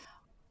behaviour.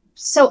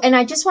 So, and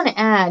I just want to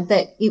add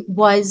that it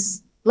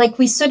was like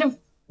we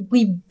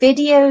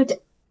videoed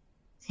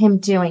him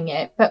doing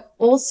it, but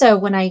also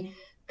when I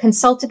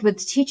consulted with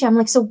the teacher, I'm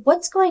like, so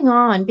what's going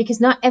on?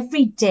 Because not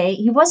every day,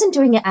 he wasn't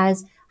doing it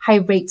as high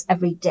rates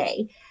every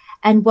day.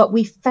 And what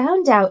we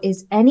found out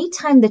is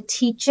anytime the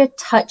teacher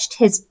touched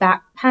his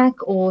backpack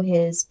or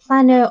his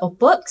planner or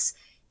books,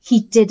 he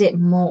did it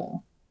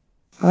more.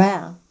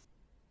 Wow.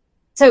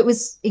 So it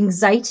was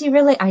anxiety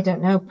related. I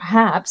don't know,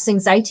 perhaps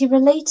anxiety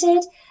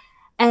related.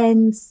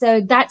 And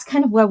so that's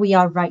kind of where we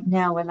are right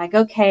now. We're like,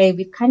 okay,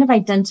 we've kind of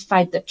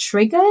identified the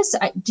triggers.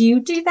 Do you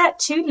do that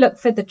too? Look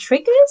for the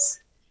triggers?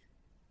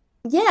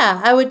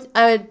 Yeah, I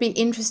would be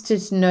interested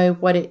to know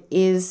what it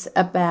is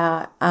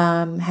about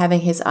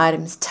having his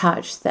items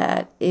touched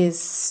that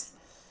is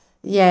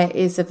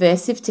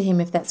aversive to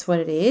him, if that's what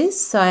it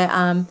is.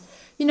 So,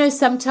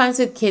 sometimes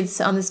with kids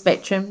on the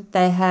spectrum,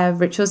 they have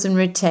rituals and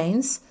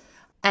routines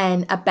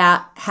and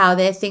about how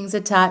their things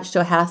are touched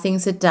or how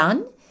things are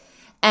done.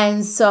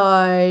 And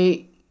so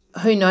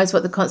who knows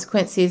what the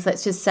consequence is.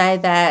 Let's just say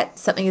that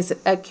something is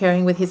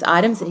occurring with his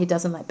items that he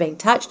doesn't like being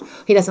touched.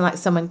 He doesn't like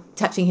someone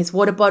touching his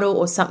water bottle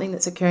or something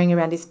that's occurring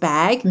around his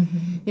bag.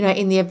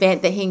 In the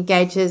event that he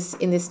engages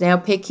in this nail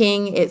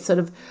picking, it sort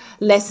of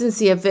lessens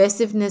the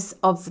aversiveness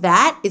of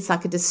that. It's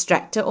like a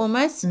distractor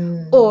almost.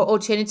 Or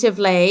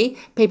alternatively,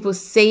 people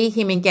see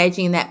him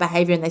engaging in that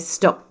behaviour and they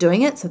stop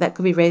doing it. So that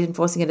could be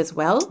reinforcing it as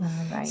well.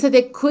 Right. So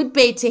there could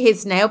be to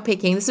his nail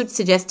picking, this would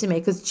suggest to me,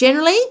 because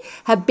generally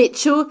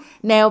habitual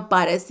nail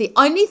biters, the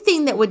only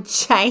thing that would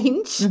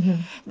change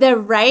the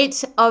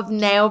rate of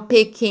nail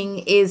picking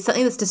is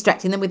something that's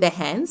distracting them with their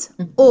hands,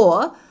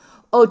 or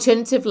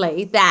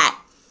alternatively that,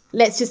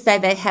 let's just say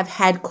they have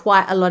had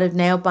quite a lot of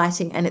nail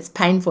biting and it's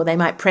painful. They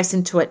might press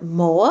into it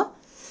more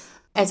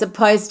as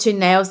opposed to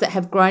nails that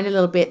have grown a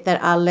little bit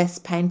that are less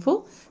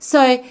painful.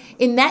 So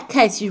in that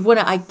case, you want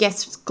to, I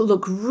guess,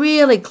 look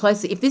really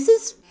closely. If this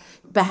is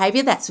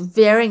behaviour that's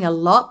varying a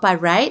lot by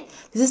rate,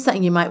 this is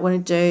something you might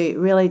want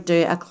to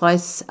do a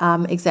close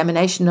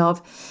examination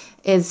of,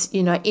 is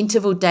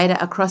interval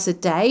data across a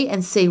day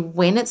and see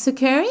when it's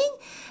occurring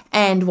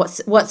and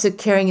what's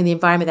occurring in the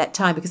environment at that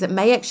time, because it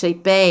may actually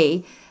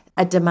be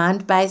a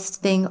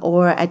demand-based thing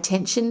or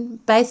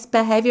attention-based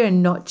behaviour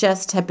and not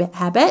just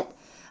habit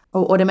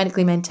or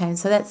automatically maintained.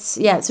 So it's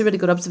a really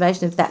good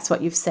observation if that's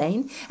what you've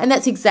seen. And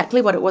that's exactly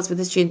what it was with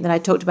the student that I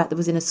talked about that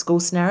was in a school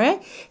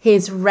scenario.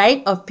 His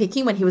rate of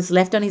picking when he was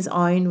left on his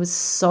own was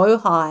so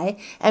high,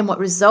 and what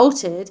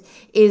resulted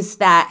is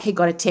that he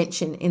got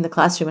attention in the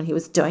classroom when he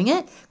was doing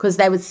it, because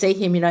they would see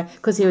him,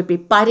 because he would be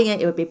biting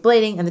it would be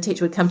bleeding, and the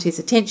teacher would come to his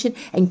attention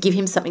and give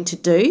him something to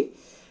do.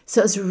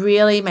 So it's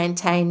really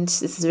maintained,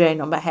 this is very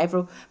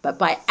non-behavioural, but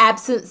by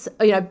absence,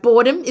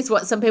 boredom is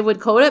what some people would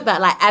call it, but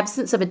like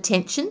absence of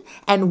attention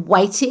and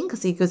waiting,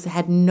 because he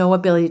had no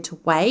ability to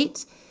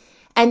wait.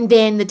 And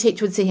then the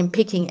teacher would see him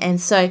picking.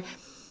 And so,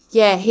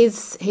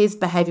 his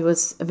behaviour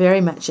was very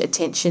much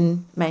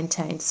attention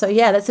maintained. So,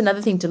 that's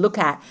another thing to look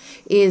at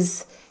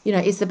is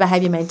the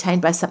behaviour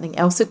maintained by something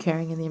else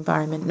occurring in the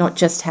environment, not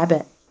just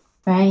habit.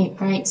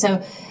 Right.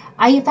 So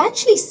I have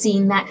actually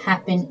seen that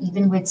happen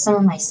even with some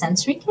of my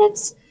sensory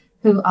kids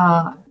who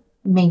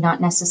may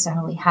not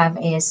necessarily have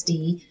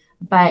ASD,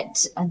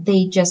 but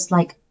they just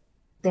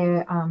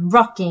they're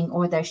rocking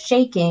or they're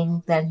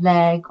shaking their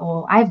leg.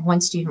 Or I have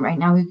one student right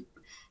now who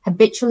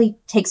habitually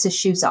takes his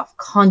shoes off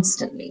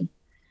constantly.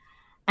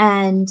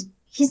 And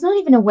he's not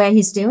even aware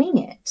he's doing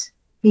it.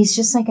 He's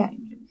just like,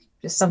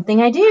 just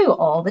something I do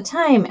all the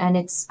time. And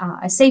it's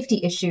a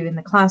safety issue in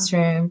the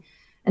classroom.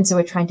 And so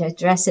we're trying to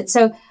address it.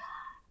 So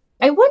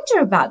I wonder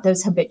about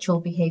those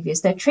habitual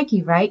behaviors. They're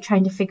tricky, right?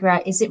 Trying to figure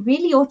out, is it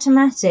really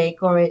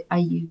automatic or are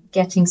you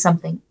getting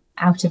something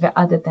out of it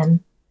other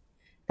than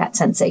that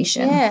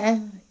sensation? Yeah,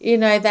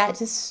 that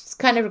just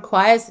kind of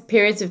requires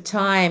periods of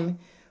time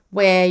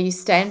where you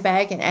stand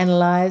back and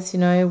analyse,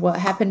 what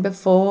happened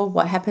before,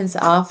 what happens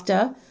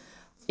after.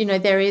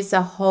 There is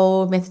a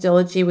whole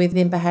methodology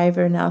within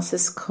behaviour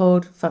analysis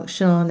called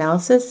functional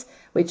analysis,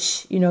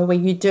 which, where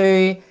you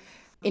do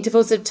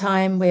intervals of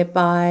time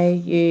whereby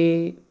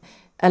you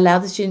allow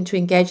the student to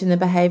engage in the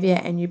behaviour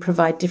and you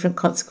provide different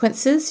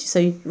consequences. So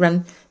you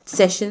run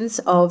sessions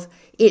of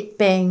it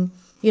being,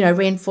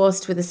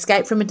 reinforced with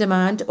escape from a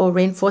demand or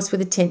reinforced with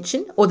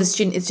attention, or the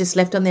student is just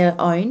left on their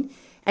own,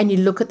 and you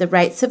look at the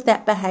rates of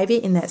that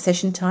behaviour in that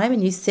session time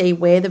and you see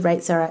where the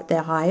rates are at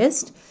their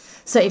highest.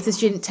 So if the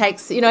student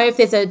takes, if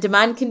there's a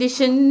demand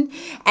condition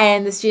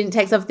and the student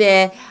takes off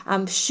their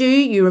shoe,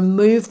 you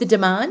remove the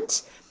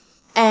demand.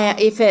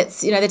 If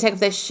it's, they take off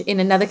their in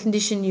another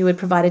condition, you would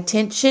provide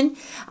attention.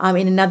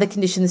 In another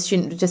condition, the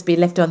student would just be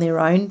left on their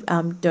own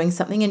doing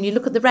something, and you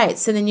look at the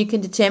rates, and then you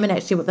can determine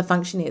actually what the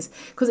function is,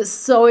 because it's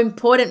so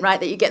important, right,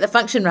 that you get the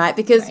function right,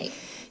 because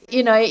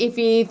if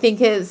you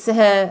think it's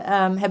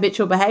her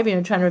habitual behavior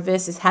and trying to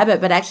reverse this habit,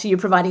 but actually you're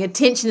providing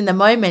attention in the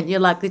moment, you're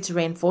likely to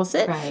reinforce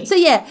it. Right. So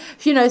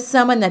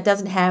someone that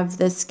doesn't have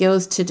the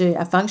skills to do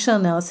a functional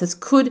analysis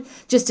could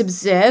just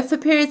observe for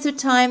periods of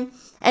time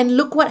and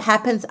look what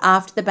happens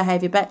after the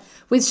behavior. But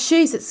with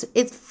shoes,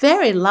 it's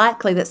very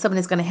likely that someone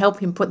is going to help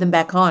him put them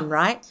back on,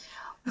 right?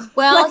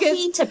 Well,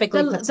 he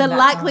typically puts them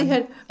back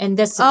on in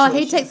this situation.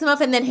 He takes them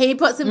off and then he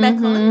puts them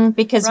back on?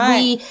 Because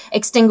we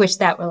extinguish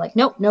that. We're like,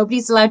 nope,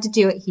 nobody's allowed to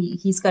do it.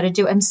 He's got to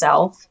do it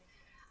himself.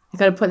 You've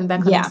got to put them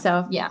back on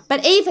himself. Yeah.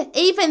 But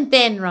even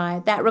then,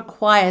 right, that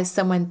requires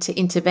someone to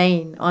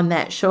intervene on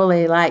that,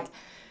 surely. Like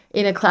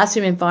in a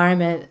classroom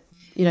environment,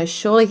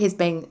 surely he's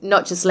being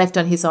not just left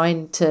on his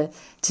own to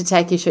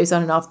take your shoes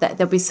on and off, that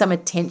there'll be some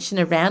attention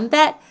around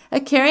that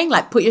occurring,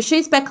 like put your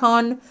shoes back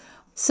on.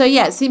 So,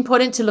 it's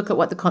important to look at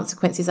what the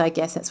consequence is, I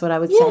guess. That's what I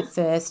would say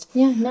first.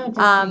 Yeah, no,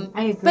 definitely.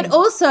 I agree. But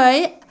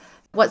also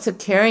what's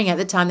occurring at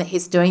the time that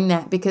he's doing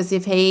that, because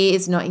if he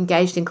is not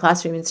engaged in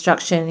classroom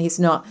instruction, he's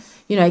not,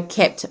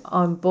 kept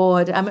on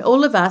board. I mean,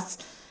 all of us,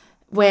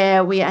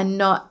 where we are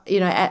not,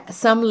 at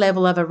some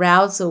level of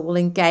arousal, will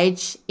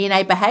engage in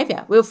a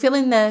behaviour. We'll fill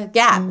in the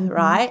gap,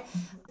 right?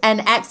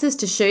 And access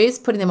to shoes,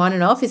 putting them on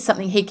and off, is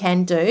something he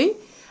can do.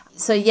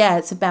 So,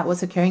 it's about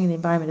what's occurring in the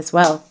environment as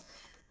well.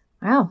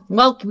 Wow.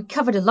 Well, we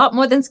covered a lot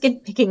more than skin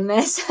picking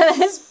this.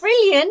 It's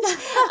brilliant.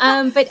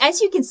 But as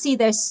you can see,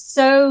 there's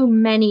so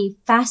many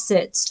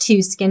facets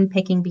to skin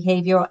picking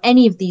behavior, or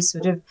any of these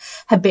sort of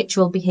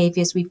habitual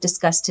behaviors we've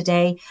discussed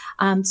today.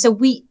 So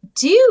we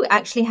do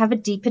actually have a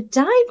deeper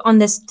dive on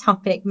this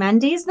topic,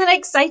 Mandy. Isn't that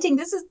exciting?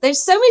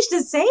 There's so much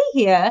to say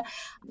here.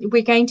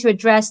 We're going to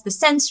address the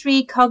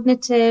sensory,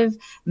 cognitive,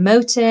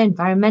 motor,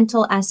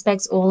 environmental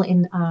aspects, all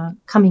in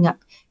coming up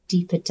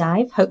deeper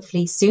dive,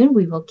 hopefully soon.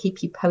 We will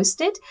keep you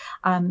posted.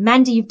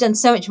 Mandy, you've done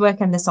so much work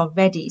on this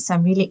already, so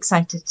I'm really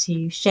excited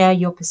to share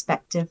your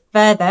perspective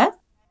further.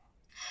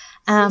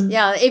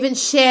 Even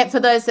share,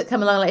 for those that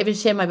come along, even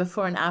share my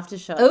before and after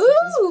shots.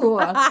 Oh,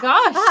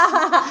 gosh.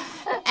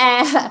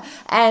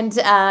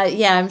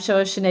 I'm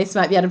sure Shanice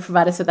might be able to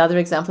provide us with other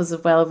examples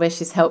as well, where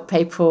she's helped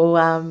people,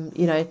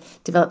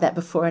 develop that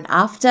before and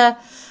after,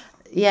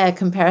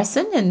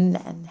 comparison,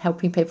 and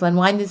helping people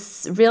unwind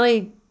this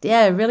really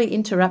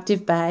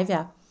interruptive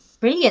behavior.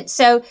 Brilliant.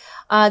 So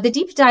the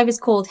deep dive is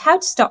called How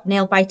to Stop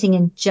Nail Biting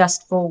in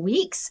Just 4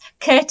 Weeks,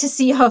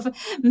 courtesy of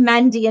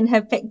Mandy and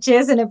her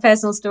pictures and her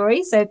personal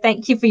story. So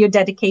thank you for your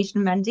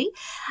dedication, Mandy.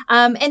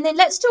 And then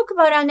let's talk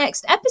about our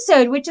next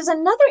episode, which is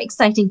another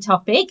exciting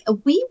topic.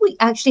 We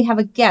actually have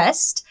a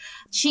guest.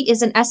 She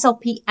is an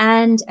SLP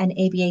and an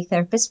ABA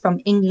therapist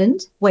from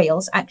England,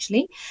 Wales,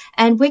 actually.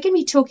 And we're going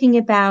to be talking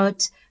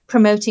about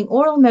promoting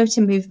oral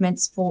motor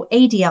movements for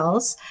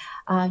ADLs.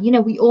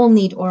 We all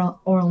need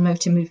oral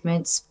motor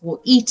movements for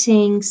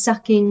eating,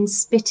 sucking,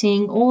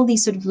 spitting, all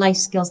these sort of life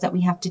skills that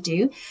we have to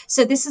do.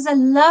 So this is a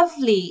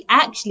lovely,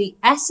 actually,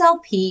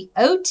 SLP,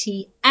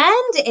 OT,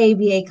 and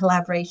ABA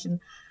collaboration.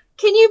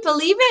 Can you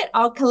believe it?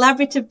 Our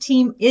collaborative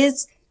team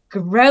is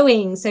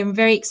growing. So I'm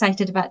very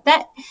excited about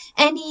that.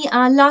 Any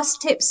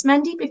last tips,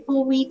 Mandy,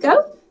 before we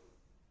go?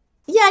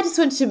 Yeah, I just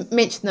wanted to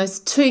mention those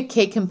two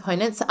key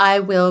components. I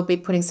will be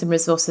putting some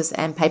resources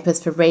and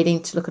papers for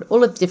reading to look at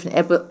all of the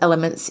different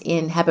elements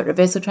in habit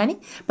reversal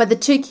training. But the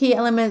two key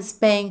elements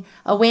being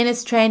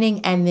awareness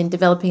training and then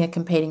developing a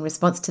competing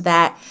response to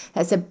that.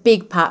 That's a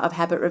big part of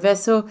habit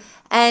reversal.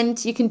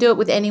 And you can do it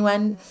with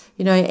anyone,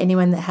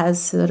 anyone that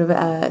has sort of,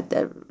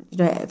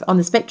 on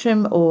the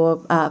spectrum,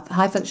 or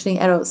high functioning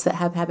adults that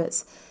have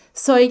habits.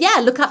 So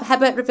look up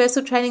habit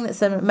reversal training. That's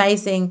some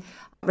amazing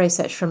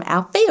research from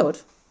our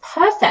field.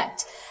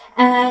 Perfect.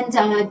 And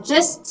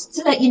just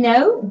to let you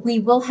know, we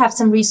will have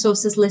some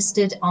resources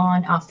listed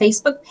on our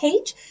Facebook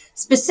page,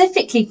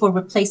 specifically for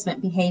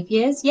replacement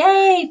behaviors.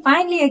 Yay!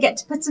 Finally, I get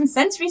to put some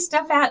sensory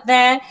stuff out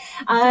there.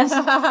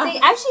 They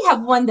actually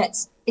have one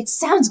it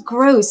sounds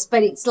gross,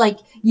 but it's like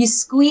you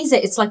squeeze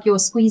it. It's like you're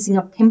squeezing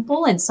a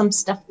pimple and some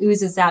stuff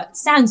oozes out. It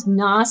sounds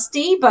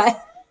nasty,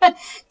 but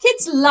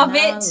kids love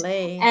it.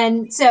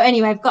 And so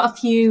anyway, I've got a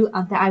few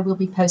that I will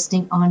be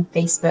posting on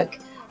Facebook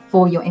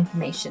for your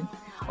information.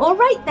 All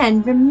right,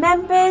 then,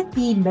 remember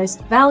the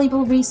most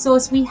valuable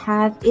resource we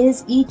have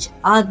is each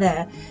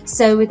other.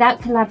 So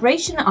without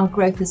collaboration, our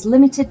growth is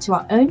limited to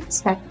our own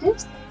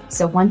perspectives.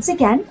 So once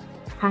again,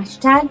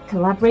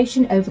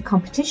 #collaboration over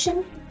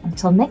competition.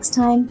 Until next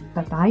time,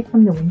 bye-bye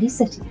from the Windy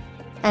City.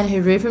 And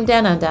hooroo from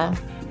down under.